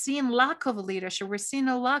 because we're seeing lack of leadership. We're seeing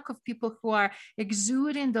a lack of people who are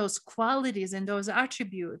exuding those qualities and those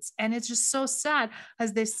attributes. And it's just so sad.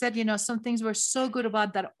 As they said, some things were so good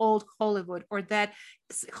about that old Hollywood, or that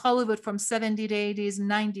Hollywood from 70s, 80s,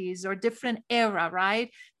 90s, or different era,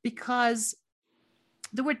 right? Because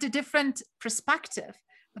there were the different perspective,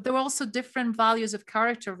 but there were also different values of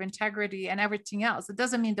character, of integrity, and everything else. It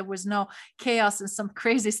doesn't mean there was no chaos and some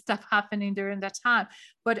crazy stuff happening during that time,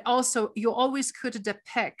 but also you always could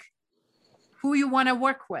depict who you want to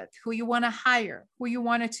work with, who you want to hire, who you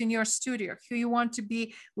want it in your studio, who you want to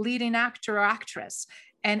be leading actor or actress.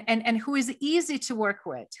 And who is easy to work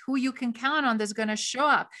with, who you can count on that's going to show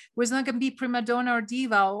up, who's not going to be prima donna or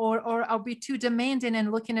diva, or be too demanding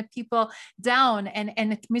and looking at people down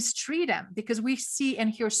and mistreat them, because we see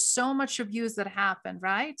and hear so much abuse that happen,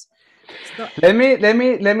 right? So, Let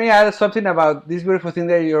me add something about this beautiful thing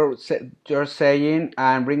that you're saying,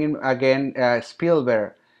 and bringing again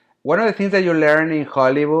Spielberg. One of the things that you learn in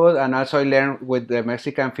Hollywood, and also I learned with the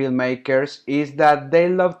Mexican filmmakers, is that they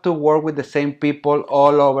love to work with the same people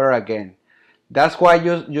all over again. That's why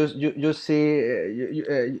you see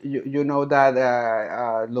you know that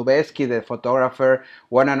Lubezki, the photographer,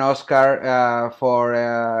 won an Oscar for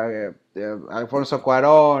Alfonso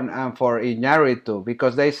Cuarón and for Iñárritu,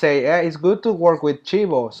 because they say it's good to work with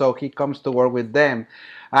Chivo, so he comes to work with them.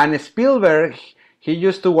 And Spielberg, he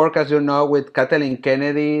used to work, as you know, with Kathleen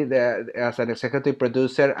Kennedy as an executive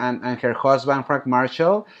producer, and her husband Frank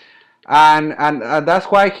Marshall, and that's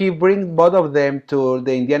why he brings both of them to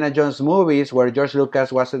the Indiana Jones movies, where George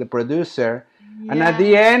Lucas was the producer. And at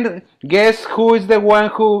the end, guess who is the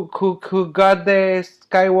one who got the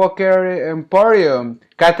Skywalker Emporium?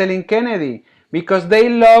 Kathleen Kennedy, because they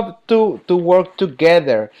love to work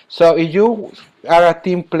together. So if you are a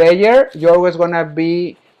team player, you're always gonna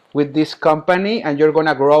be with this company, and you're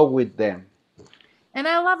gonna grow with them. And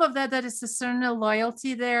I love of that it's a certain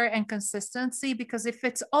loyalty there and consistency, because if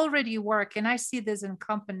it's already work, and I see this in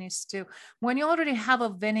companies too, when you already have a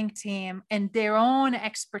winning team and their own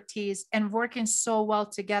expertise and working so well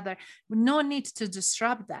together, no need to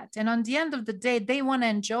disrupt that. And on the end of the day, they want to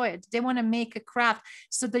enjoy it. They want to make a craft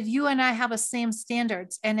so that you and I have the same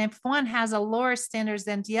standards. And if one has a lower standards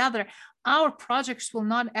than the other, our projects will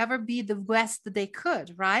not ever be the best that they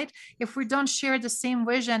could, right? If we don't share the same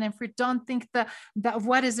vision, if we don't think that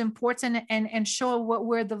what is important and show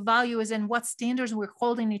where the value is and what standards we're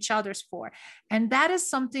holding each other's for. And that is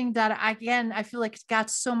something that, again, I feel like it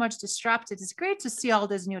got so much disrupted. It's great to see all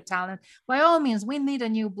this new talent. By all means, we need a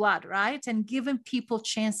new blood, right? And giving people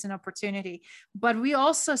chance and opportunity. But we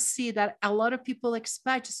also see that a lot of people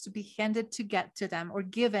expect us to be handed to get to them, or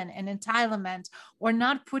given an entitlement, or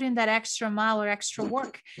not putting that extra mile or extra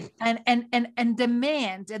work and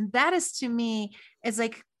demand. And that is, to me, is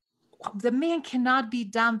like, the man cannot be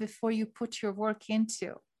done before you put your work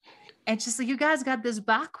into. And just like, you guys got this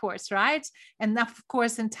backwards, right? And of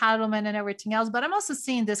course, entitlement and everything else. But I'm also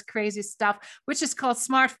seeing this crazy stuff, which is called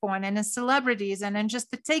smartphone, and in celebrities, and then just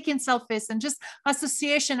the taking selfies, and just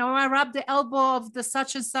association, or I rub the elbow of the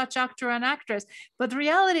such and such actor and actress. But the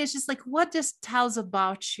reality is just like, what this tells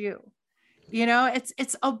about you. You know,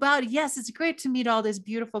 it's about, yes, it's great to meet all these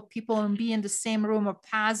beautiful people and be in the same room or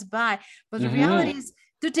pass by. But the reality is,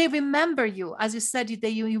 do they remember you? As you said,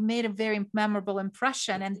 you made a very memorable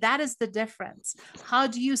impression, and that is the difference. How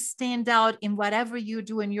do you stand out in whatever you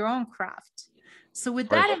do in your own craft? So with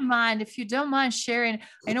that in mind, if you don't mind sharing,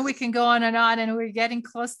 I know we can go on, and we're getting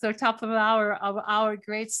close to the top of our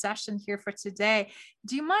great session here for today.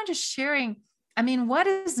 Do you mind just sharing, I mean, what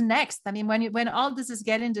is next? I mean, when all this is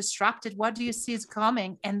getting disrupted, what do you see is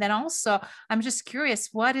coming? And then also, I'm just curious,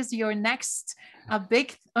 what is your next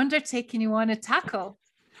big undertaking you want to tackle?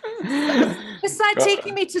 Besides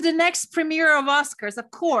taking me to the next premiere of Oscars, of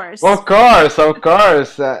course. Of course.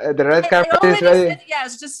 The red carpet is ready.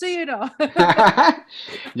 Yes, just so you know.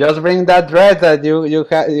 Just bring that dress that you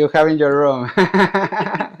have in your room.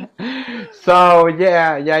 So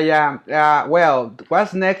yeah. Well,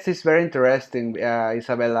 what's next is very interesting,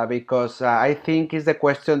 Isabella, because I think it's the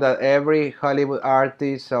question that every Hollywood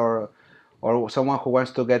artist or someone who wants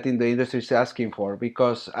to get in the industry is asking for,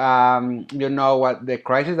 because you know what, the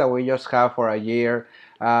crisis that we just have for a year,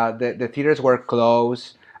 the theaters were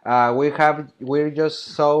closed. We're just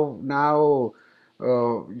so now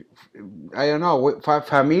I don't know,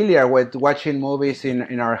 familiar with watching movies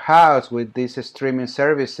in our house with these streaming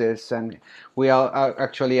services, and we all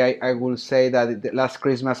actually I will say that last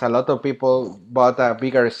Christmas a lot of people bought a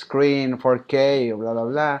bigger screen, 4K, blah blah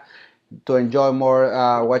blah, to enjoy more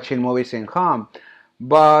watching movies in home.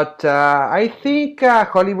 But I think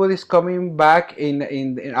Hollywood is coming back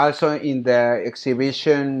in also in the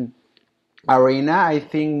exhibition arena. I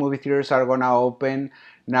think movie theaters are gonna open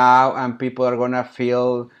now, and people are gonna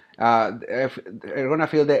feel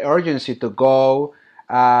the urgency to go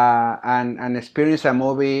and experience a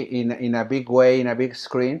movie in a big way, in a big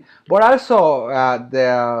screen. But also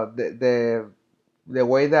the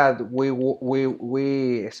way that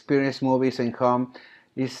we experience movies in home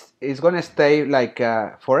is going to stay like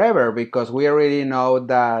forever, because we already know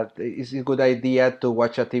that it's a good idea to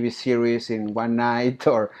watch a TV series in one night,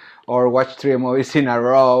 or watch three movies in a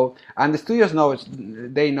row, and the studios know,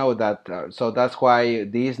 they know that, so that's why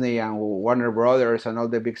Disney and Warner Brothers and all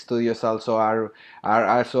the big studios also are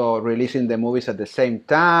also releasing the movies at the same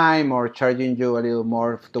time, or charging you a little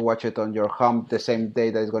more to watch it on your home the same day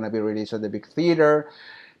that it's going to be released at the big theater.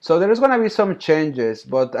 So there is going to be some changes,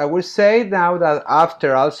 but I will say now that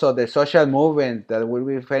after also the social movement that we'll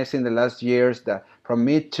be facing the last years, that from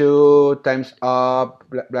Me Too, Times Up,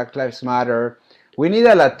 Black Lives Matter, we need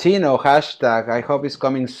a Latino hashtag. I hope it's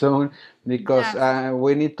coming soon, because Yes.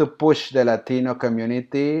 we need to push the Latino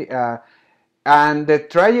community. And the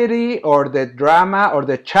tragedy or the drama or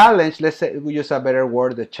the challenge, let's say, we use a better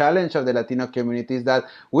word, the challenge of the Latino community is that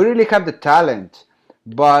we really have the talent,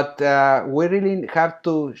 but we really have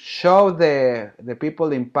to show the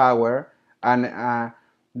people in power, and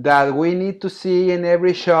that we need to see in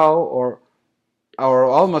every show, or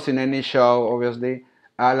almost in any show, obviously,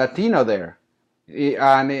 a Latino there.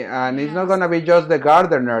 And it's not Yes. going to be just the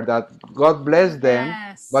gardener, that God bless them,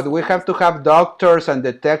 but Yes. we have Yes. to have doctors and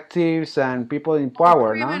detectives and people in Or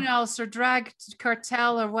power, no? criminals or drug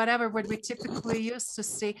cartel or whatever what we typically used to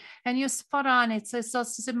see. And you spot on, it's also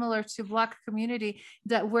similar to Black community,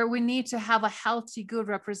 that where we need to have a healthy good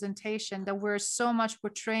representation, that we're so much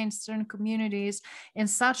portraying certain communities in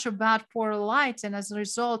such a bad poor light, and as a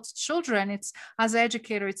result children, it's, as an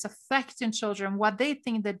educator, it's affecting children, what they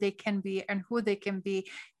think that they can be and who they can be,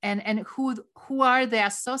 and who are they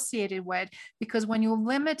associated with. Because when you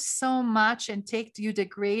limit so much and take, you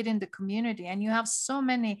degrade in the community, and you have so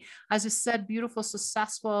many, as you said, beautiful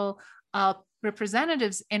successful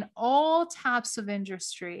representatives in all types of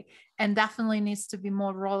industry, and definitely needs to be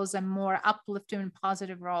more roles and more uplifting and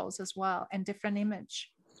positive roles as well, and different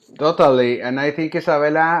image. Totally, and I think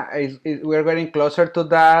Isabella we're getting closer to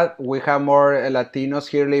that. We have more Latinos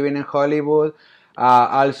here living in Hollywood,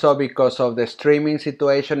 also because of the streaming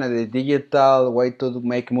situation and the digital way to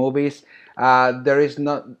make movies. There is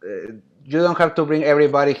not, you don't have to bring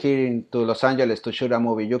everybody here into Los Angeles to shoot a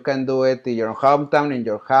movie. You can do it in your hometown, in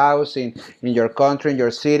your house, in your country, in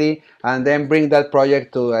your city, and then bring that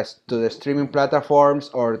project to the streaming platforms,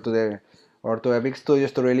 or to a big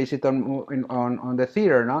studios to release it on the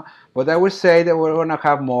theater, no? But I would say that we're gonna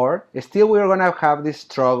have more. Still, we're gonna have this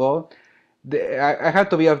struggle. I have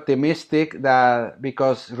to be optimistic, that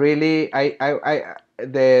because really,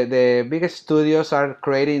 the biggest studios are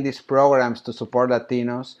creating these programs to support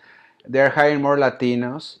Latinos. They're hiring more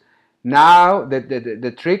Latinos. Now,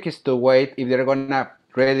 the trick is to wait if they're gonna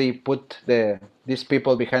really put these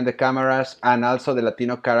people behind the cameras, and also the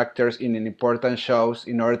Latino characters in important shows,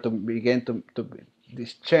 in order to begin to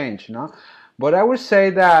this change, no? But I would say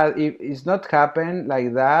that if it's not happen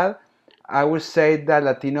like that, I would say that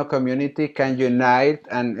Latino community can unite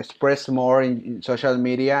and express more in social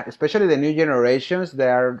media, especially the new generations. They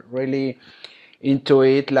are really into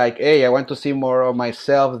it, like, hey, I want to see more of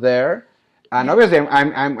myself there. And Yeah. obviously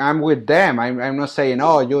I'm with them. I'm not saying,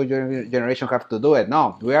 oh, you, your generation have to do it.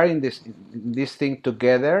 No, we are in this thing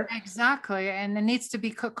together. Exactly, and it needs to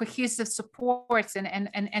be cohesive supports, and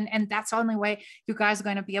that's the only way you guys are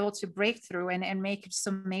going to be able to break through and make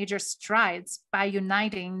some major strides, by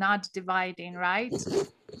uniting, not dividing, right?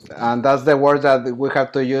 And that's the word that we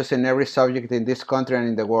have to use in every subject in this country and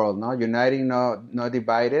in the world, no? Uniting, no, not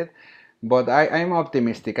divided. But I'm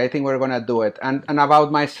optimistic. I think we're gonna do it. And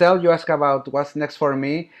about myself, you ask about what's next for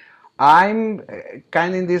me. I'm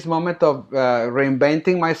kind of in this moment of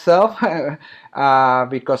reinventing myself,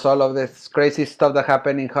 because all of this crazy stuff that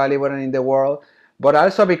happened in Hollywood and in the world. But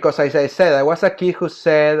also because, as I said, I was a kid who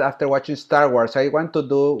said, after watching Star Wars, I want to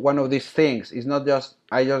do one of these things. It's not just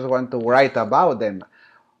I just want to write about them.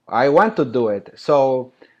 I want to do it.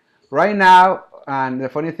 So right now, and the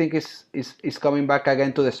funny thing is coming back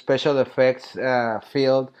again to the special effects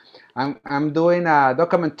field. I'm doing a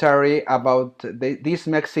documentary about this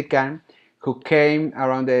Mexican who came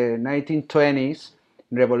around the 1920s,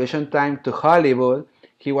 Revolution time, to Hollywood.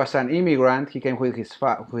 He was an immigrant. He came with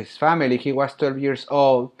with his family. He was 12 years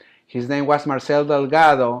old. His name was Marcel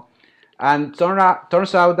Delgado, and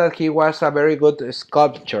turns out that he was a very good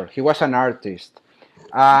sculptor. He was an artist,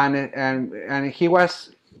 and he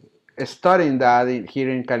was studying that here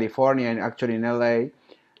in California and actually in LA.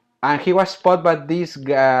 And he was spotted by this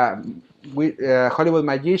Hollywood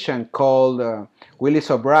magician called Willis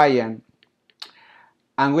O'Brien.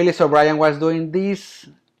 And Willis O'Brien was doing this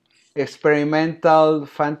experimental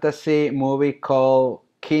fantasy movie called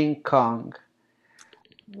King Kong.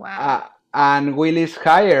 Wow. And Willis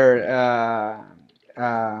hired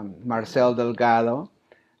Marcel Delgado.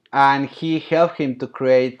 and he helped him to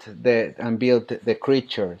create the and build the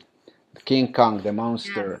creature, King Kong, the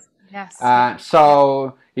monster. Yes, yes, yes, yes.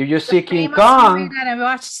 So if you The see King famous movie Kong, that I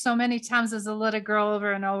watched so many times as a little girl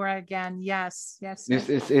over and over again. Yes, yes, this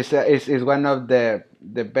yes. is one of the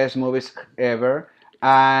best movies ever.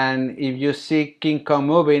 And if you see King Kong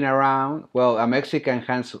moving around, well, a Mexican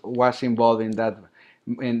hands was involved in that,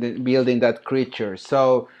 in the, building that creature.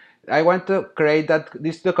 So I want to create that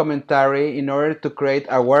this documentary in order to create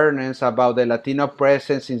awareness about the Latino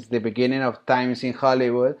presence since the beginning of times in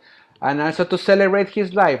Hollywood, and also to celebrate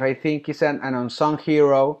his life. I think he's an unsung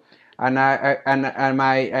hero, and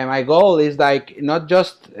my goal is like not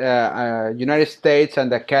just United States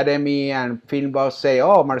and the Academy and film buffs say,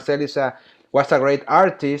 oh, Marcel was a great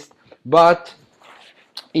artist, but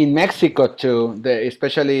in Mexico too,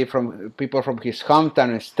 especially from people from his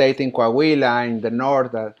hometown state in Coahuila in the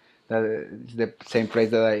north, that is the same place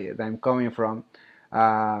that I'm coming from.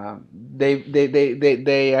 Uh,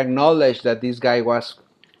 they acknowledge that this guy was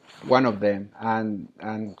one of them, and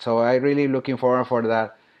so I really looking forward for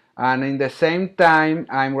that. And in the same time,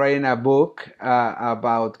 I'm writing a book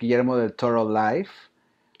about Guillermo del Toro life.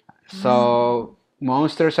 Mm. So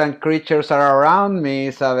monsters and creatures are around me,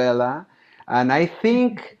 Isabella, and I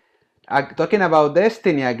think talking about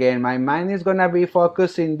destiny again, my mind is gonna be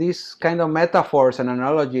focused in these kind of metaphors and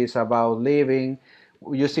analogies about living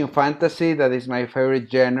using fantasy. That is my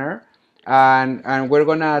favorite genre, and we're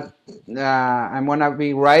gonna I'm gonna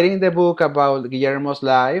be writing the book about Guillermo's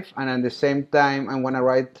life, and at the same time I'm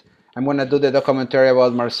gonna do the documentary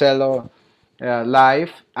about Marcelo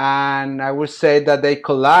life, and I would say that they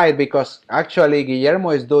collide because actually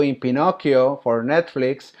Guillermo is doing Pinocchio for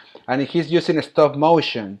Netflix, and he's using stop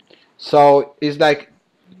motion. So it's like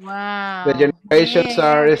the Wow. generations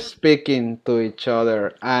Yeah. are speaking to each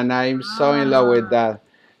other, and I'm so in love with Ah, that.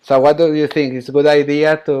 So what do you think? It's a good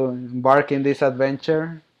idea to embark in this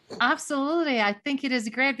adventure? absolutely. I think it is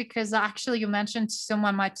great because actually you mentioned some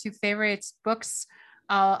of my two favorite books.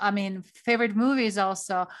 I mean, favorite movies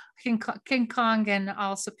also King Kong and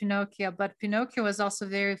also Pinocchio. But Pinocchio was also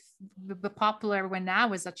very popular when I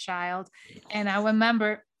was a child, and I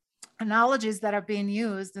remember analogies that are being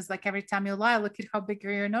used is like every time you lie, look at how big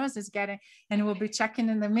your nose is getting, and we'll be checking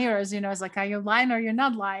in the mirrors, it's like, are you lying or you're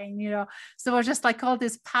not lying, so we're just like all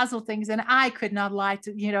these puzzle things, and I could not lie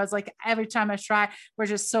to, it's like every time I try, we're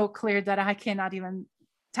just so clear that I cannot even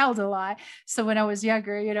tell the lie. So when I was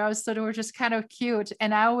younger, so they were just kind of cute,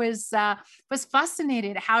 and I was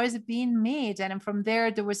fascinated how is it being made, and from there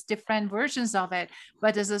was different versions of it,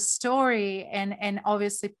 but as a story, and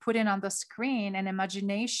obviously putting on the screen and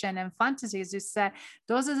imagination and fantasies, you said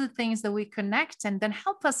those are the things that we connect and then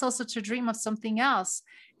help us also to dream of something else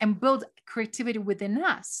and build creativity within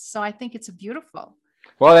us. So I think it's beautiful.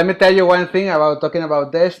 Well, let me tell you one thing about talking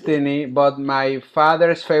about destiny, but my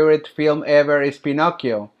father's favorite film ever is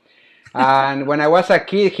Pinocchio. And when I was a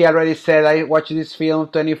kid, he already said I watched this film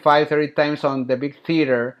 25, 30 times on the big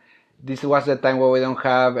theater. This was the time where we don't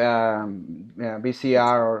have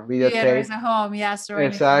VCR or videotape. Theaters at home, yes, or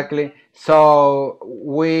anything. Exactly. So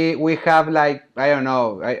we have like I don't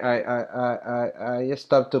know. I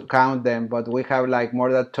stopped to count them, but we have like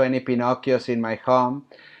more than 20 Pinocchios in my home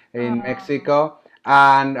in Oh, Mexico.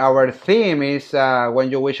 And our theme is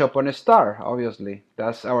When You Wish Upon a Star, obviously.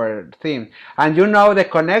 That's our theme. And you know the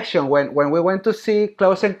connection when we went to see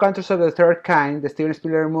Close Encounters of the Third Kind, the Steven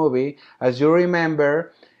Spielberg movie, as you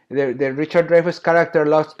remember, the Richard Dreyfuss character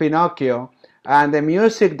lost Pinocchio, and the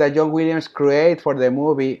music that John Williams created for the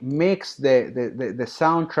movie mixed the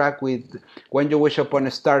soundtrack with When You Wish Upon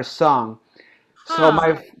a Star song. So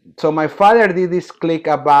huh. my father did this click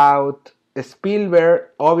about Spielberg.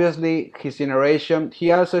 Obviously, his generation.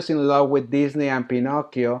 He also is in love with Disney and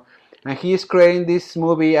Pinocchio, and he is creating this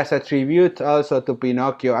movie as a tribute also to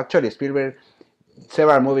Pinocchio. Actually, Spielberg,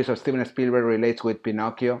 several movies of Steven Spielberg relates with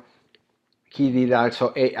Pinocchio. He did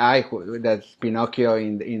also AI, that's Pinocchio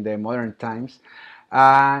in the modern times.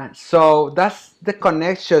 So that's the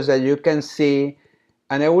connections that you can see.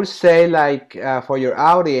 And I would say, like, for your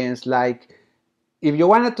audience, like, if you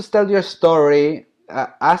wanted to tell your story,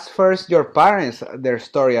 ask first your parents their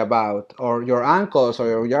story about, or your uncles,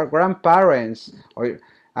 or your grandparents,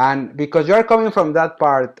 and because you're coming from that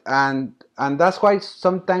part, and that's why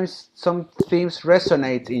sometimes some themes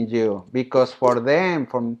resonate in you because for them,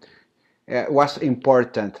 from was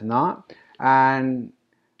important, no? And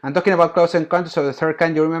I'm talking about Close Encounters of the Third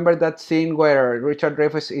Kind. You remember that scene where Richard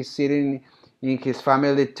Dreyfuss is sitting in his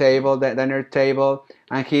family table, the dinner table,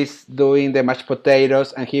 and he's doing the mashed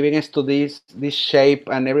potatoes, and he begins to this shape,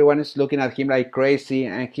 and everyone is looking at him like crazy,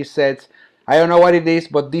 and he says, I don't know what it is,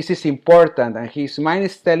 but this is important. And his mind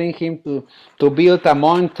is telling him to build a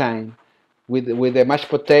mountain with the mashed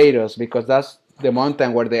potatoes, because that's the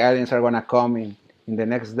mountain where the aliens are gonna come in the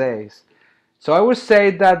next days. So I would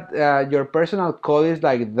say that your personal code is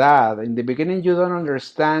like that. In the beginning, you don't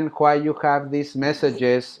understand why you have these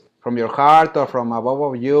messages from your heart or from above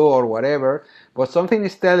of you or whatever, but something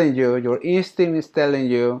is telling you, your instinct is telling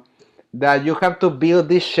you that you have to build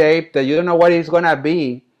this shape that you don't know what it's gonna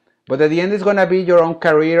be, but at the end it's gonna be your own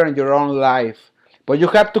career and your own life. But you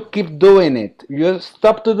have to keep doing it. You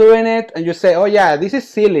stop to doing it and you say, "Oh yeah, this is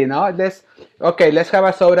silly, no? Let's have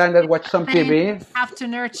a soda and let's watch some Thing, TV." you have to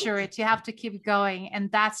nurture it. You have to keep going,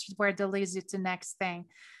 and that's where that leads you to next thing.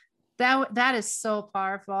 That is so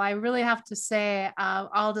powerful. I really have to say,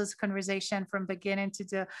 all this conversation from beginning to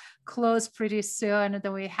the close pretty soon,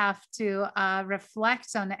 that we have to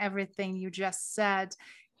reflect on everything you just said.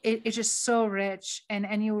 It's just so rich,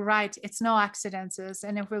 and you're right, it's no accidents.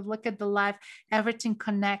 And if we look at the life, everything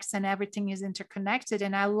connects and everything is interconnected.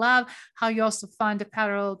 And I love how you also find the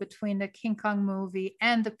parallel between the King Kong movie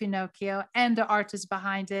and the Pinocchio and the artists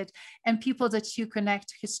behind it and people that you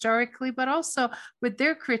connect historically, but also with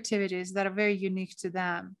their creativities that are very unique to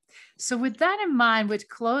them. So with that in mind, with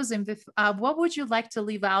closing, what would you like to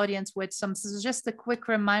leave audience with? Just a quick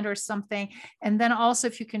reminder or something, and then also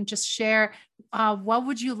if you can just share what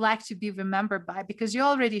would you like to be remembered by, because you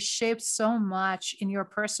already shaped so much in your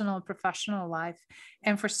personal and professional life,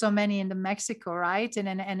 and for so many in the Mexico, right,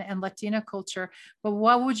 and Latino culture. But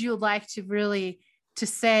what would you like to really to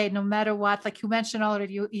say, no matter what, like you mentioned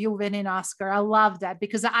already, you win an Oscar. I love that,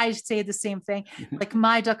 because I say the same thing. Like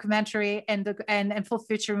my documentary and full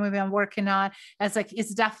feature movie I'm working on, as like,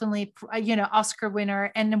 it's definitely, Oscar winner.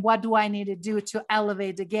 And what do I need to do to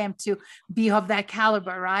elevate the game to be of that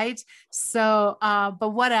caliber, right? So,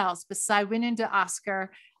 but what else besides winning the Oscar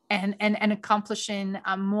and accomplishing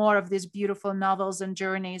more of these beautiful novels and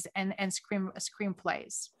journeys and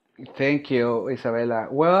screenplays? Thank you, Isabella.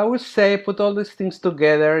 Well, I would say put all these things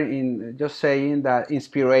together in just saying that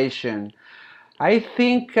inspiration. I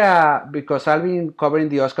think because I've been covering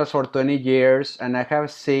the Oscars for 20 years and I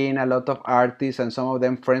have seen a lot of artists and some of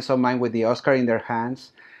them friends of mine with the Oscar in their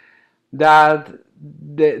hands, that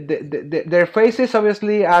their faces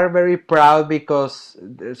obviously are very proud because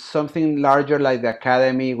there's something larger like the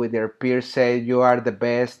Academy with their peers say you are the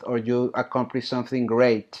best or you accomplished something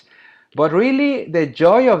great. But really, the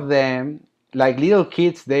joy of them, like little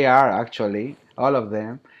kids, they are actually, all of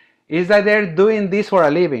them, is that they're doing this for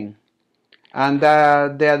a living. And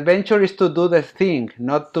the adventure is to do the thing,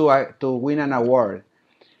 not to win an award.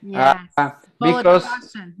 Uh, Yes. Follow the because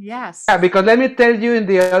passion. Yes. yeah, because let me tell you in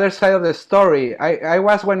the other side of the story. I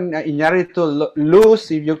was when Iñárritu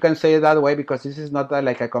lose, if you can say it that way, because this is not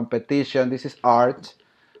like a competition. This is art,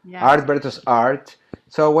 Yes. art versus art.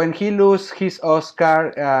 So when he lose his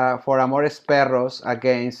Oscar for Amores Perros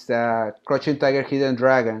against Crouching Tiger, Hidden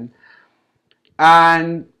Dragon,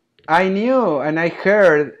 and I knew and I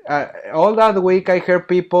heard all that week. I heard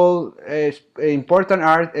people, important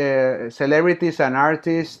art celebrities and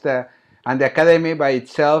artists, and the Academy by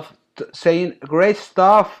itself saying great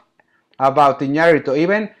stuff about Iñárritu.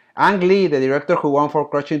 Even Ang Lee, the director who won for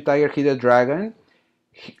Crouching Tiger, Hidden Dragon,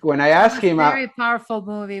 when I That asked was a him, very powerful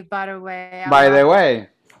movie, by the way. I by love the way,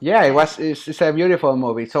 yeah, it. it's a beautiful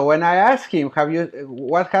movie. So when I asked him,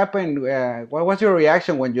 what happened? What was your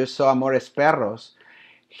reaction when you saw Amores Perros?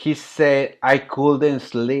 He said, I couldn't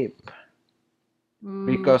sleep Mm.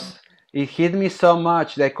 because it hit me so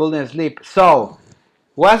much that I couldn't sleep. So,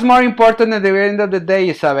 what's more important at the end of the day,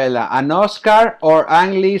 Isabella? An Oscar or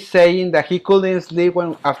Ang Lee saying that he couldn't sleep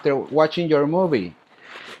after watching your movie?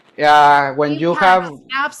 When you Impact, have,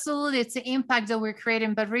 absolutely, it's the impact that we're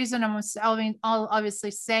creating. But reason all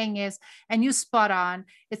obviously saying is, and you spot on,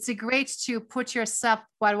 it's a great to put yourself.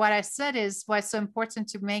 What I said is why it's so important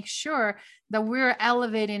to make sure that we're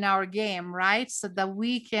elevating our game, right? So that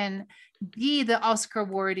we can be the Oscar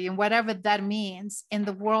worthy and whatever that means in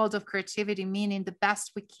the world of creativity, meaning the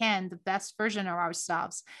best we can, the best version of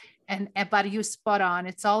ourselves. And but you spot on.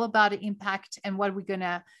 It's all about the impact and what we're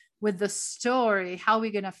gonna with the story, how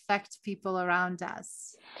we're going to affect people around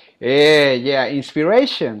us. yeah,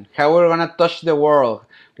 inspiration. How we're gonna touch the world.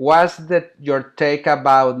 What's your take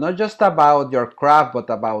about not just about your craft,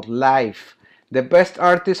 but about life? The best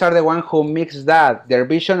artists are the ones who mix that their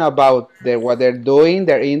vision about what they're doing,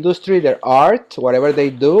 their industry, their art, whatever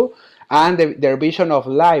they do, and their vision of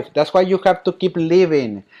life. That's why you have to keep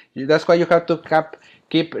living. That's why you have to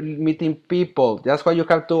keep meeting people. That's why you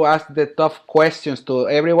have to ask the tough questions to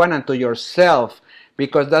everyone and to yourself.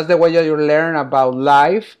 because that's the way that you learn about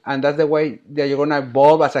life, and that's the way that you're going to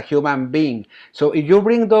evolve as a human being. So if you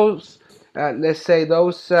bring those, let's say,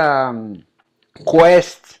 those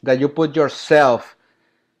quests that you put yourself,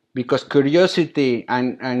 because curiosity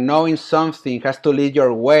and knowing something has to lead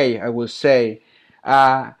your way, I will say,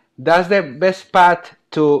 that's the best path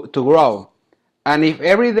to grow. And if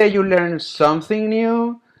every day you learn something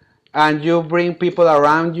new, and you bring people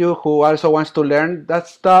around you who also wants to learn that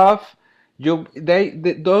stuff,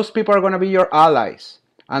 those people are going to be your allies,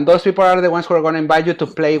 and those people are the ones who are going to invite you to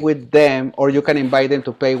play with them, or you can invite them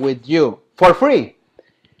to play with you for free.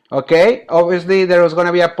 Okay, obviously there was going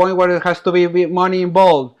to be a point where there has to be money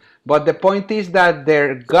involved, but the point is that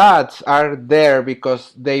their gods are there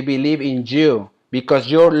because they believe in you, because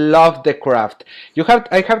you love the craft.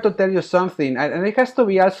 I have to tell you something, and it has to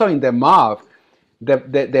be also in the mob.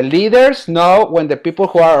 The leaders know when the people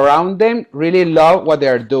who are around them really love what they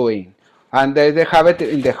are doing, and they have it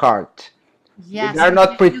in the heart. Yes, They're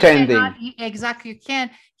not you cannot pretending. exactly.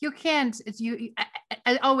 You can't.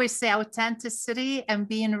 I always say authenticity and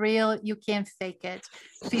being real. You can't fake it.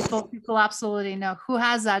 People absolutely know who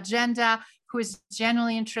has an agenda, who is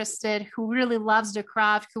genuinely interested, who really loves the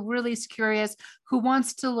craft, who really is curious, who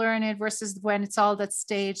wants to learn it, versus when it's all that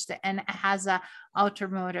staged and has a outer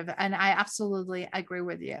motive. And I absolutely agree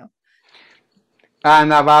with you.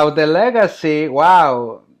 And about the legacy,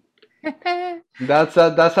 wow, that's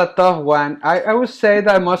a tough one. I would say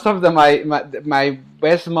that most of my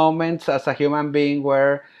best moments as a human being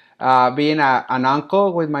were being an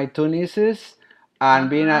uncle with my two nieces,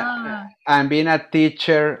 and Ah, being a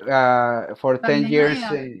teacher for 10 years.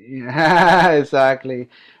 familia. Exactly,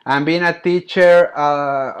 and being a teacher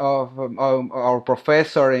or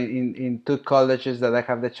professor in two colleges that I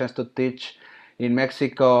have the chance to teach in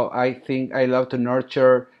Mexico. I think I love to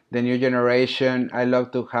nurture the new generation. I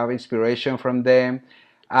love to have inspiration from them.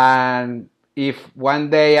 And if one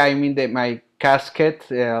day I'm in my casket,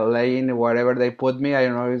 laying wherever they put me, I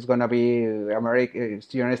don't know if it's gonna be America,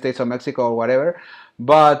 United States or Mexico or whatever.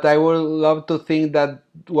 But I would love to think that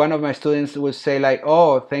one of my students would say like,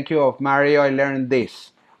 "Oh, thank you of Mario, I learned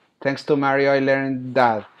this. Thanks to Mario, I learned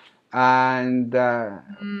that." And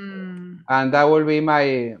Mm. that will be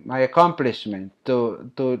my accomplishment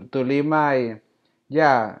to leave my,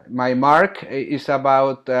 yeah, my mark is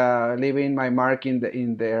about leaving my mark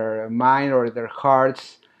in their mind or their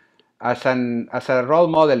hearts as a role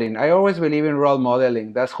modeling. I always believe in role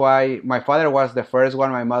modeling. That's why my father was the first one,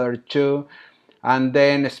 my mother too, and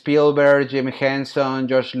then Spielberg, Jim Henson,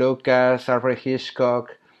 George Lucas, Alfred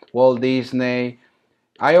Hitchcock, Walt Disney.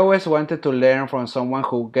 I always wanted to learn from someone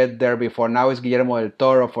who get there before. Now it's Guillermo del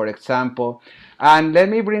Toro, for example. And let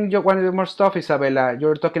me bring you one more stuff, Isabella.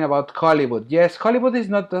 You're talking about Hollywood. Yes, Hollywood is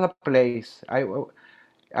not a place. I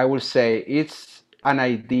will say it's an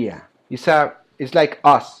idea. It's like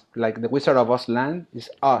us, like the Wizard of Oz land is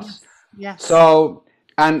us. Yes, yes. So,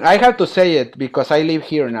 and I have to say it because I live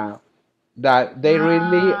here now, that they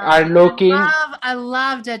really are looking. I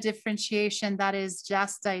love the differentiation. That is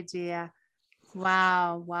just idea.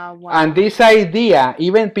 Wow, wow, And wow. this idea,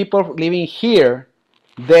 even people living here,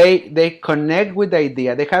 they connect with the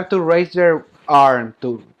idea. They have to raise their arm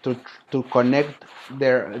to connect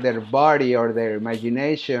their body or their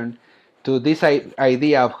imagination to this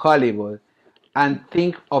idea of Hollywood and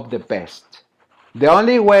think of the best. The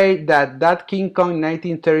only way that King Kong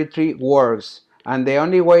 1933 works, and the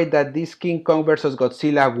only way that this King Kong versus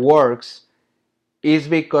Godzilla works, is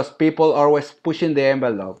because people are always pushing the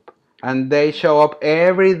envelope, and they show up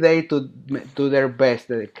every day to do their best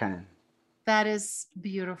that they can. That is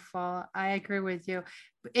beautiful. I agree with you.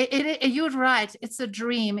 You're right. It's a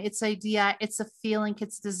dream. It's idea. It's a feeling.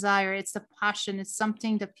 It's desire. It's a passion. It's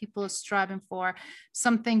something that people are striving for.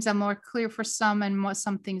 Some things are more clear for some, and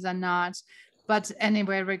some things are not. But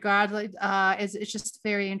anyway, regardless, it's just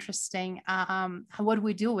very interesting what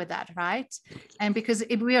we do with that, right? And because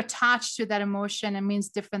if we are attached to that emotion, it means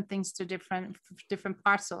different things to different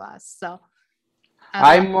parts of us. So I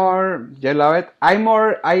love. I'm more, you love it.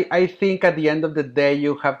 I think at the end of the day,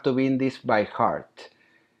 you have to be in this by heart.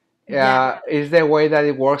 Yeah. It's the way that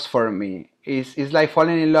it works for me. It's like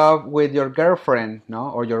falling in love with your girlfriend,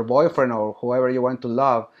 no, or your boyfriend, or whoever you want to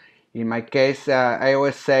love. In my case, I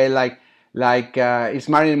always say it's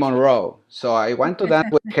Marilyn Monroe. So I want to dance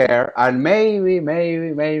with her, and maybe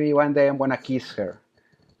one day I'm gonna kiss her.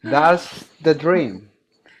 That's the dream,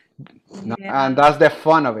 no? Yeah. And that's the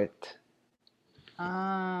fun of it.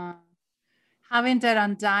 Ah. having that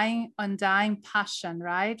undying passion,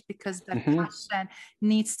 right? Because that passion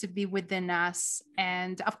needs to be within us.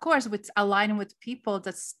 And of course, with aligning with people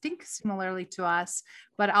that think similarly to us,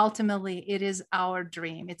 but ultimately it is our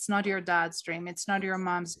dream. It's not your dad's dream. It's not your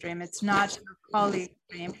mom's dream. It's not your colleague's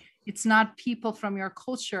dream. It's not people from your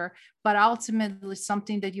culture, but ultimately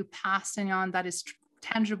something that you passing on that is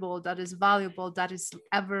tangible, that is valuable, that is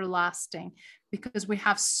everlasting. Because we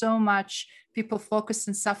have so much people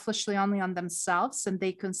focusing selfishly only on themselves and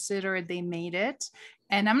they consider they made it.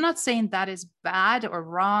 And I'm not saying that is bad or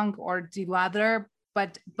wrong or do other,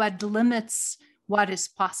 but limits what is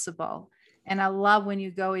possible. And I love when you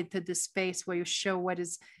go into this space where you show what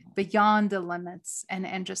is beyond the limits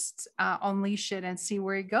and just unleash it and see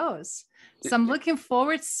where it goes. So I'm looking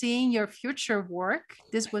forward to seeing your future work.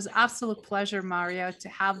 This was absolute pleasure, Mario, to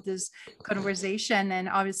have this conversation. And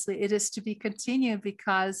obviously it is to be continued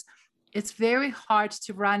because it's very hard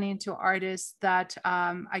to run into artists that,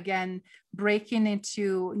 again, breaking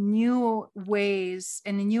into new ways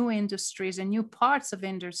and new industries and new parts of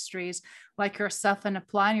industries like yourself and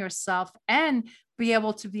applying yourself and be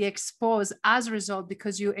able to be exposed as a result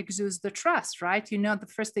because you exude the trust, right? You know, the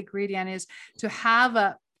first ingredient is to have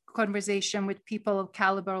a conversation with people of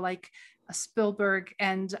caliber like Spielberg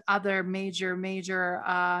and other major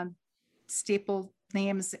staple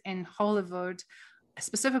names in Hollywood,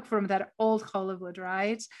 specific from that old Hollywood,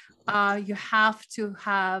 right? You have to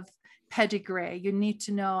have pedigree. You need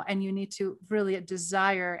to know, and you need to really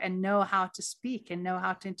desire and know how to speak and know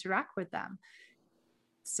how to interact with them.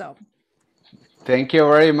 So thank you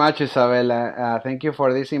very much, Isabella. Thank you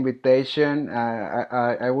for this invitation.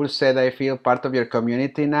 I will say that I feel part of your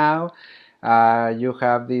community now. You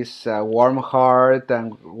have this warm heart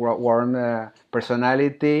and warm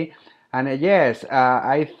personality. And yes,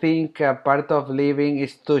 I think part of living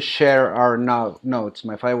is to share our notes.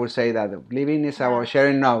 My father would say that living is about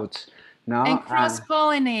sharing notes. No? And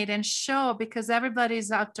cross-pollinate and show, because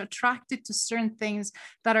everybody's attracted to certain things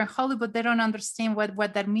that are in Hollywood. They don't understand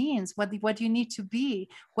what that means, what you need to be,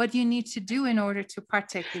 what you need to do in order to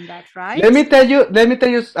partake in that, right? Let me tell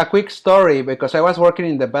you a quick story because I was working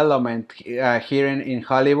in development here in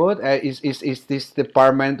Hollywood. Is this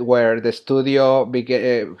department where the studio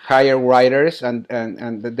hire writers and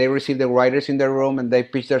they receive the writers in their room and they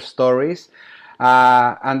pitch their stories.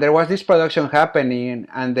 And there was this production happening,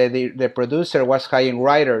 and the producer was hiring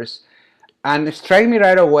writers. And it struck me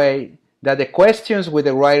right away that the questions with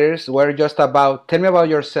the writers were just about, tell me about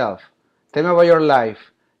yourself, tell me about your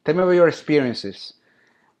life, tell me about your experiences.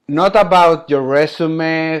 Not about your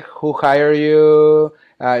resume, who hired you,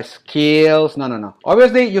 skills. No.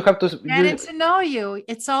 Obviously, you have to getting to know you.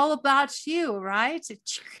 It's all about you, right?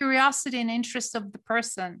 It's curiosity and interest of the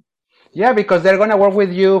person. Yeah, because they're gonna work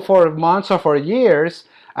with you for months or for years,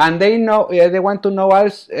 and they know they want to know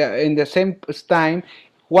us in the same time.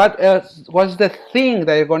 What's the thing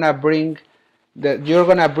that you're gonna bring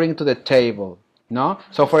to the table? No.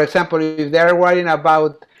 So, for example, if they're writing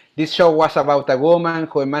about this show was about a woman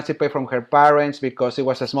who emancipated from her parents because it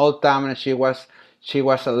was a small town and she was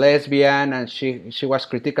a lesbian and she was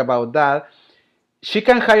critique about that. She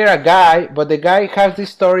can hire a guy, but the guy has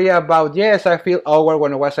this story about, yes, I feel awkward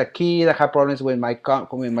when I was a kid. I have problems with my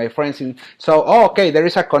friends. So, okay, there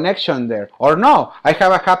is a connection there. Or no, I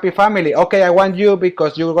have a happy family. Okay, I want you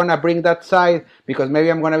because you're gonna bring that side. Because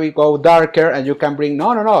maybe I'm gonna go darker, and you can bring.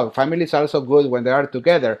 No. Family is also good when they are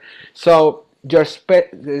together. So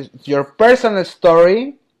your personal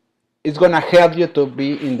story is gonna help you to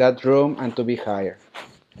be in that room and to be hired.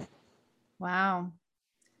 Wow.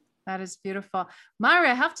 That is beautiful.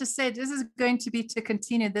 Mario, I have to say, this is going to be to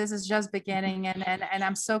continue. This is just beginning. And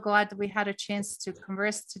I'm so glad that we had a chance to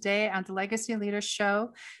converse today on the Legacy Leader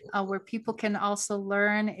Show, where people can also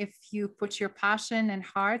learn if you put your passion and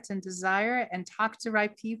heart and desire and talk to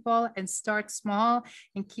right people and start small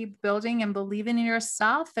and keep building and believing in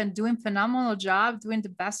yourself and doing phenomenal job, doing the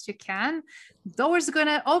best you can, doors are going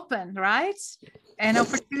to open, right? And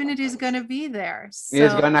opportunity is going to be there. So,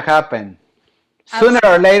 it's going to happen. Sooner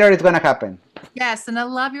or later, it's going to happen. Yes, and I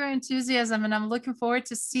love your enthusiasm, and I'm looking forward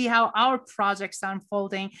to see how our projects are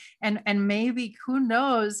unfolding, and maybe, who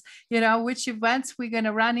knows, which events we're going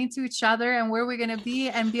to run into each other and where we're going to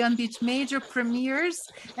be on these major premieres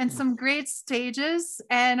and some great stages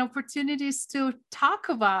and opportunities to talk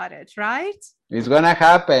about it, right? It's going to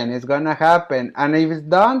happen. It's going to happen. And if it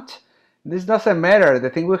don't, this doesn't matter. The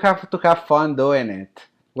thing, we have to have fun doing it.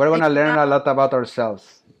 We're going to learn a lot about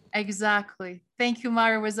ourselves. Exactly. Thank you,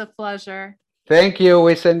 Mario. It was a pleasure. Thank you.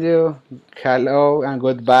 We send you hello and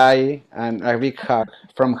goodbye and a big hug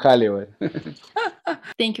from Hollywood.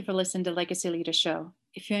 Thank you for listening to Legacy Leader Show.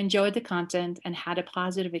 If you enjoyed the content and had a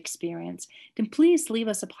positive experience, then please leave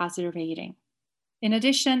us a positive rating. In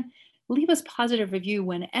addition, leave us a positive review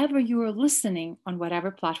whenever you are listening on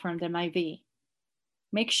whatever platform that might be.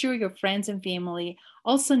 Make sure your friends and family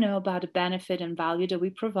also know about the benefit and value that we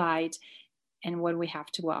provide and what we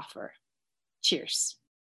have to offer. Cheers.